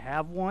book. I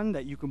have one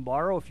that you can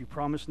borrow if you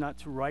promise not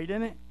to write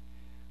in it.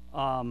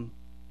 But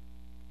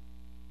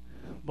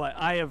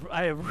I have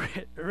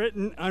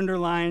written,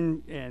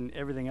 underlined, and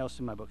everything else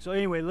in my book. So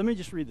anyway, let me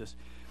just read this,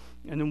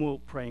 and then we'll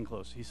pray and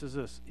close. He says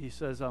this. He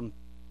says,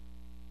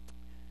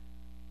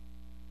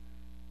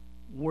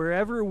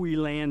 wherever we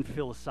land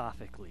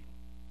philosophically,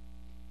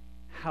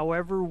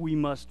 however, we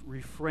must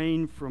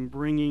refrain from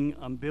bringing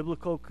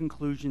unbiblical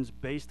conclusions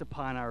based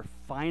upon our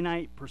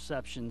finite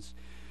perceptions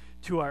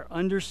to our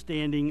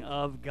understanding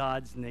of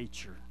God's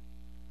nature.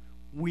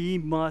 We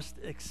must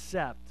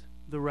accept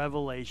the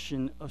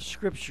revelation of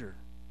Scripture.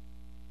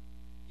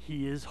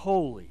 He is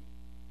holy.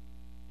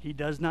 He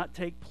does not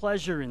take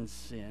pleasure in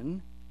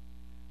sin.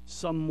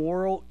 Some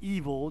moral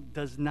evil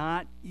does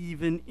not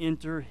even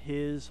enter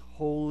his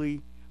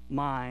holy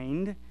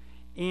mind,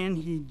 and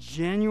he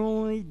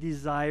genuinely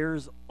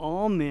desires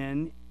all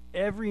men,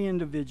 every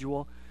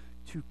individual,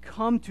 to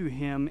come to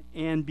him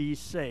and be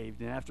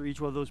saved. And after each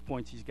one of those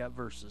points, he's got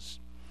verses.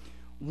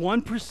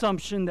 One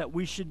presumption that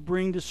we should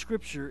bring to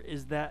Scripture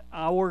is that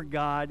our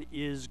God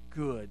is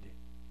good,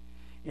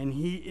 and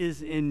he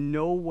is in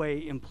no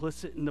way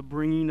implicit in the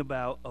bringing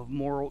about of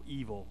moral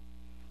evil.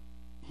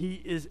 He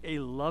is a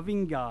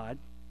loving God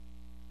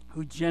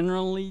who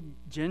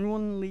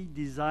genuinely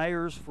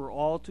desires for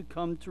all to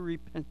come to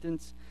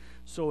repentance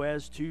so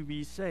as to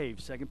be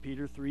saved. 2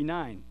 Peter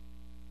 3:9.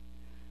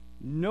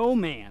 No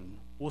man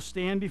will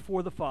stand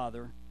before the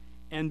Father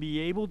and be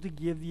able to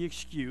give the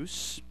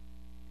excuse,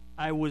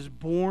 I was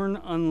born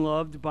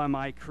unloved by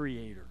my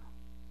Creator.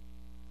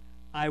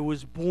 I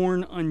was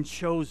born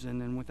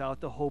unchosen and without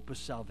the hope of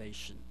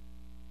salvation.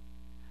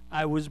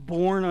 I was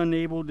born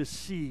unable to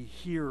see,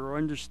 hear, or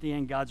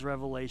understand God's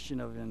revelation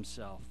of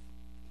himself.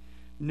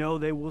 No,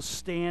 they will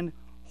stand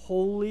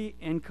wholly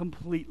and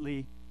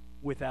completely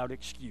without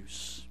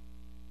excuse.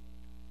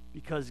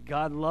 Because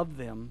God loved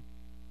them,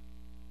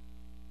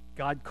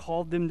 God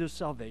called them to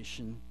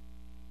salvation,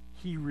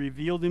 he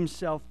revealed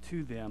himself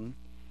to them,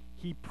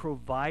 he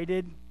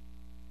provided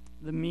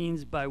the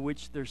means by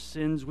which their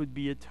sins would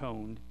be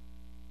atoned.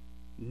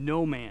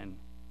 No man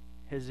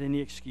has any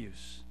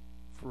excuse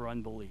for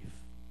unbelief.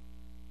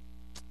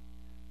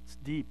 It's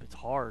deep, it's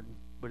hard,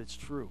 but it's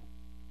true.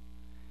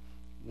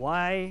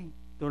 Why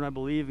don't I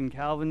believe in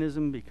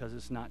Calvinism? Because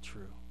it's not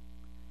true.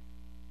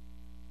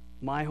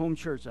 My home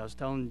church, I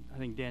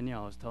think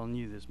Danielle, I was telling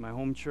you this, my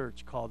home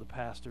church called the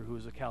pastor who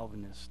was a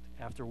Calvinist.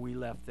 After we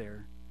left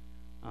there,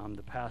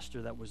 the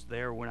pastor that was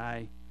there when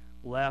I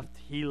left,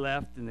 he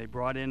left, and they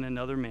brought in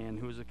another man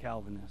who was a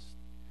Calvinist.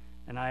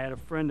 And I had a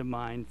friend of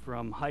mine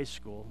from high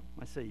school.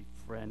 I say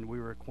friend, we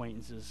were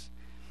acquaintances.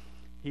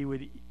 He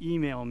would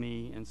email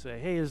me and say,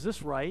 hey, is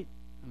this right?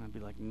 And I'd be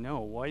like,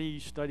 no, why are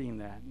you studying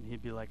that? And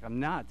he'd be like, I'm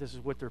not. This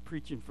is what they're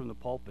preaching from the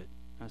pulpit.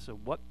 And I said,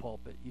 what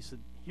pulpit? He said,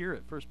 here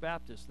at First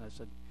Baptist. And I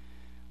said,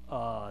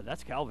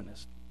 that's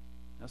Calvinist.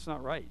 That's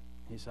not right.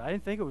 He said, I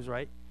didn't think it was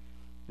right.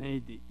 And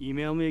he'd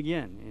email me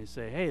again, and he'd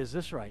say, hey, is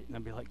this right? And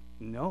I'd be like,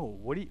 no,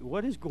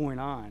 what is going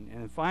on?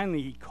 And then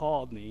finally he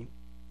called me,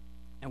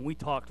 and we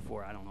talked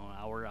for, I don't know, an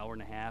hour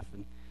and a half.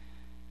 And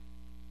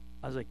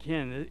I was like,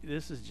 Ken,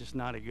 this is just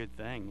not a good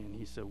thing. And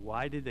he said,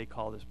 why did they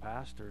call this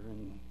pastor?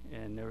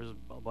 And there was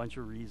a bunch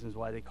of reasons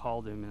why they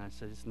called him. And I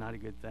said, it's not a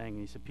good thing. And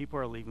he said, people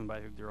are leaving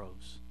by the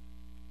droves.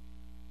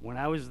 When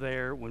I was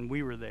there, when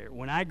we were there,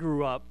 when I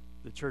grew up,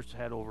 the church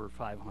had over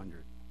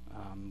 500.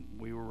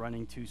 We were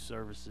running 2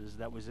 services.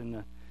 That was in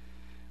the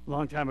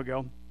long time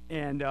ago,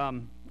 and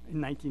in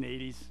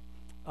 1980s.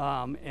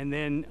 And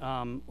then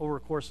over a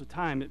course of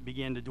time, it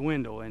began to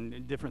dwindle,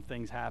 and different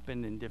things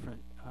happened, and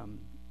different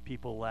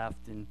people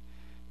left. And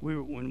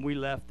when we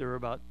left, there were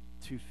about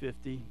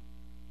 250,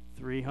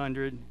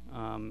 300,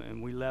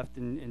 and we left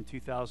in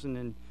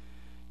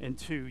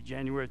 2002,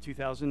 January of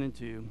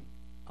 2002,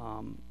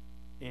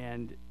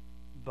 and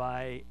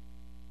by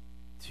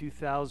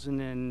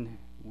 2000 and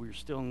we were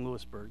still in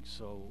Lewisburg,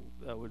 so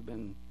that would have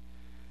been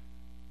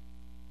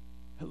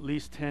at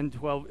least 10,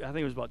 12, I think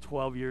it was about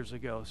 12 years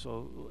ago.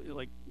 So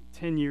like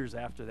 10 years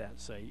after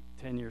that, say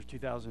 10 years,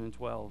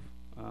 2012.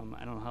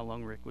 I don't know how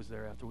long Rick was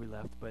there after we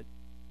left, but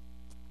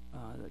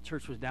the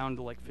church was down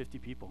to like 50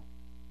 people.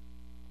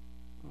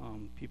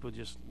 People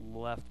just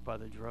left by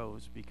the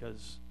droves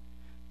because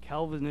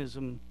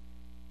Calvinism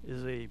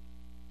is a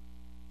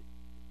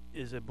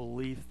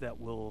belief that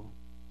will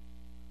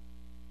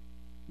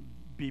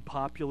be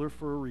popular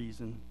for a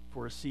reason,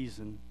 for a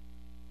season,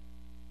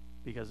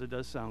 because it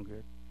does sound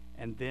good,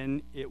 and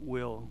then it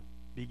will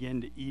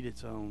begin to eat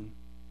its own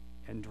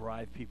and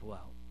drive people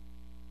out.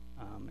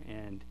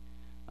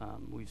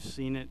 We've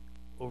seen it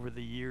over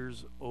the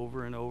years,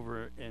 over and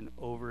over and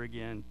over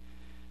again.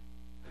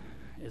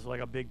 It's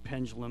like a big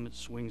pendulum. It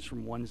swings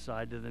from one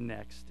side to the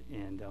next.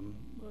 And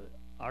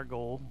our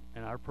goal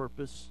and our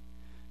purpose,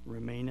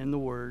 remain in the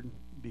Word,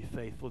 be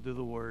faithful to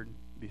the Word,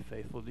 be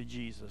faithful to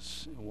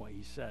Jesus and what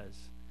He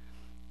says,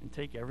 and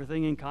take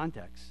everything in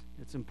context.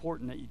 It's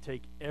important that you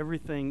take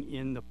everything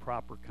in the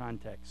proper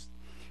context.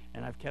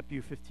 And I've kept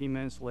you 15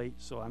 minutes late,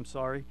 so I'm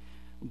sorry,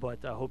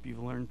 but I hope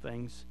you've learned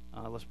things.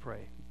 Let's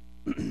pray.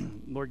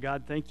 Lord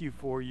God, thank you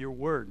for your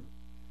word.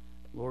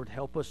 Lord,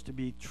 help us to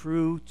be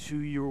true to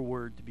your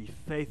word, to be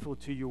faithful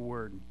to your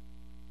word,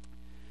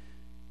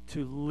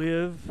 to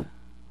live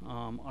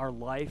our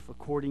life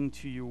according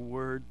to your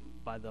word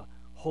by the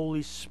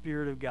Holy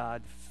Spirit of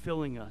God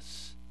filling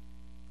us.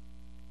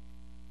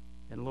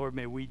 And Lord,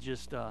 may we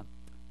just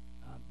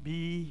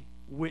be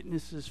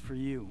witnesses for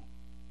you.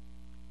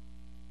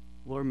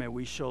 Lord, may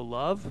we show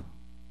love,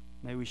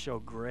 may we show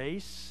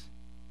grace,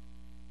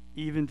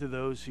 even to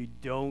those who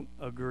don't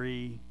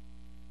agree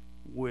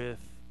with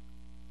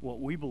what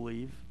we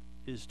believe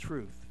is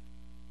truth.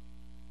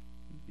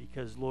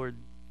 Because, Lord,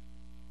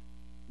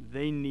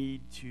 they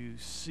need to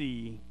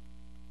see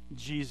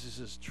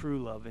Jesus'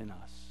 true love in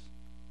us.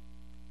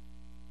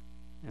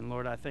 And,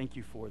 Lord, I thank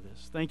you for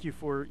this. Thank you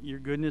for your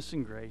goodness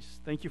and grace.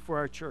 Thank you for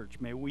our church.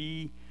 May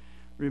we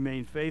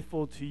remain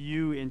faithful to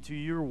you and to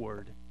your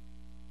word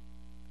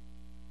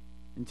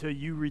until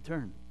you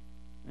return.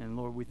 And,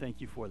 Lord, we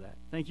thank you for that.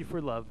 Thank you for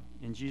love.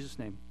 In Jesus'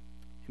 name,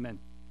 amen.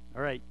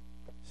 All right.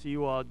 See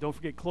you all. Don't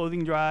forget,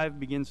 clothing drive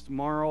begins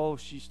tomorrow.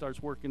 She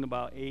starts working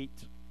about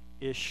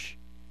 8-ish.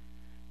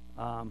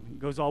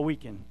 Goes all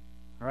weekend.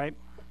 All right?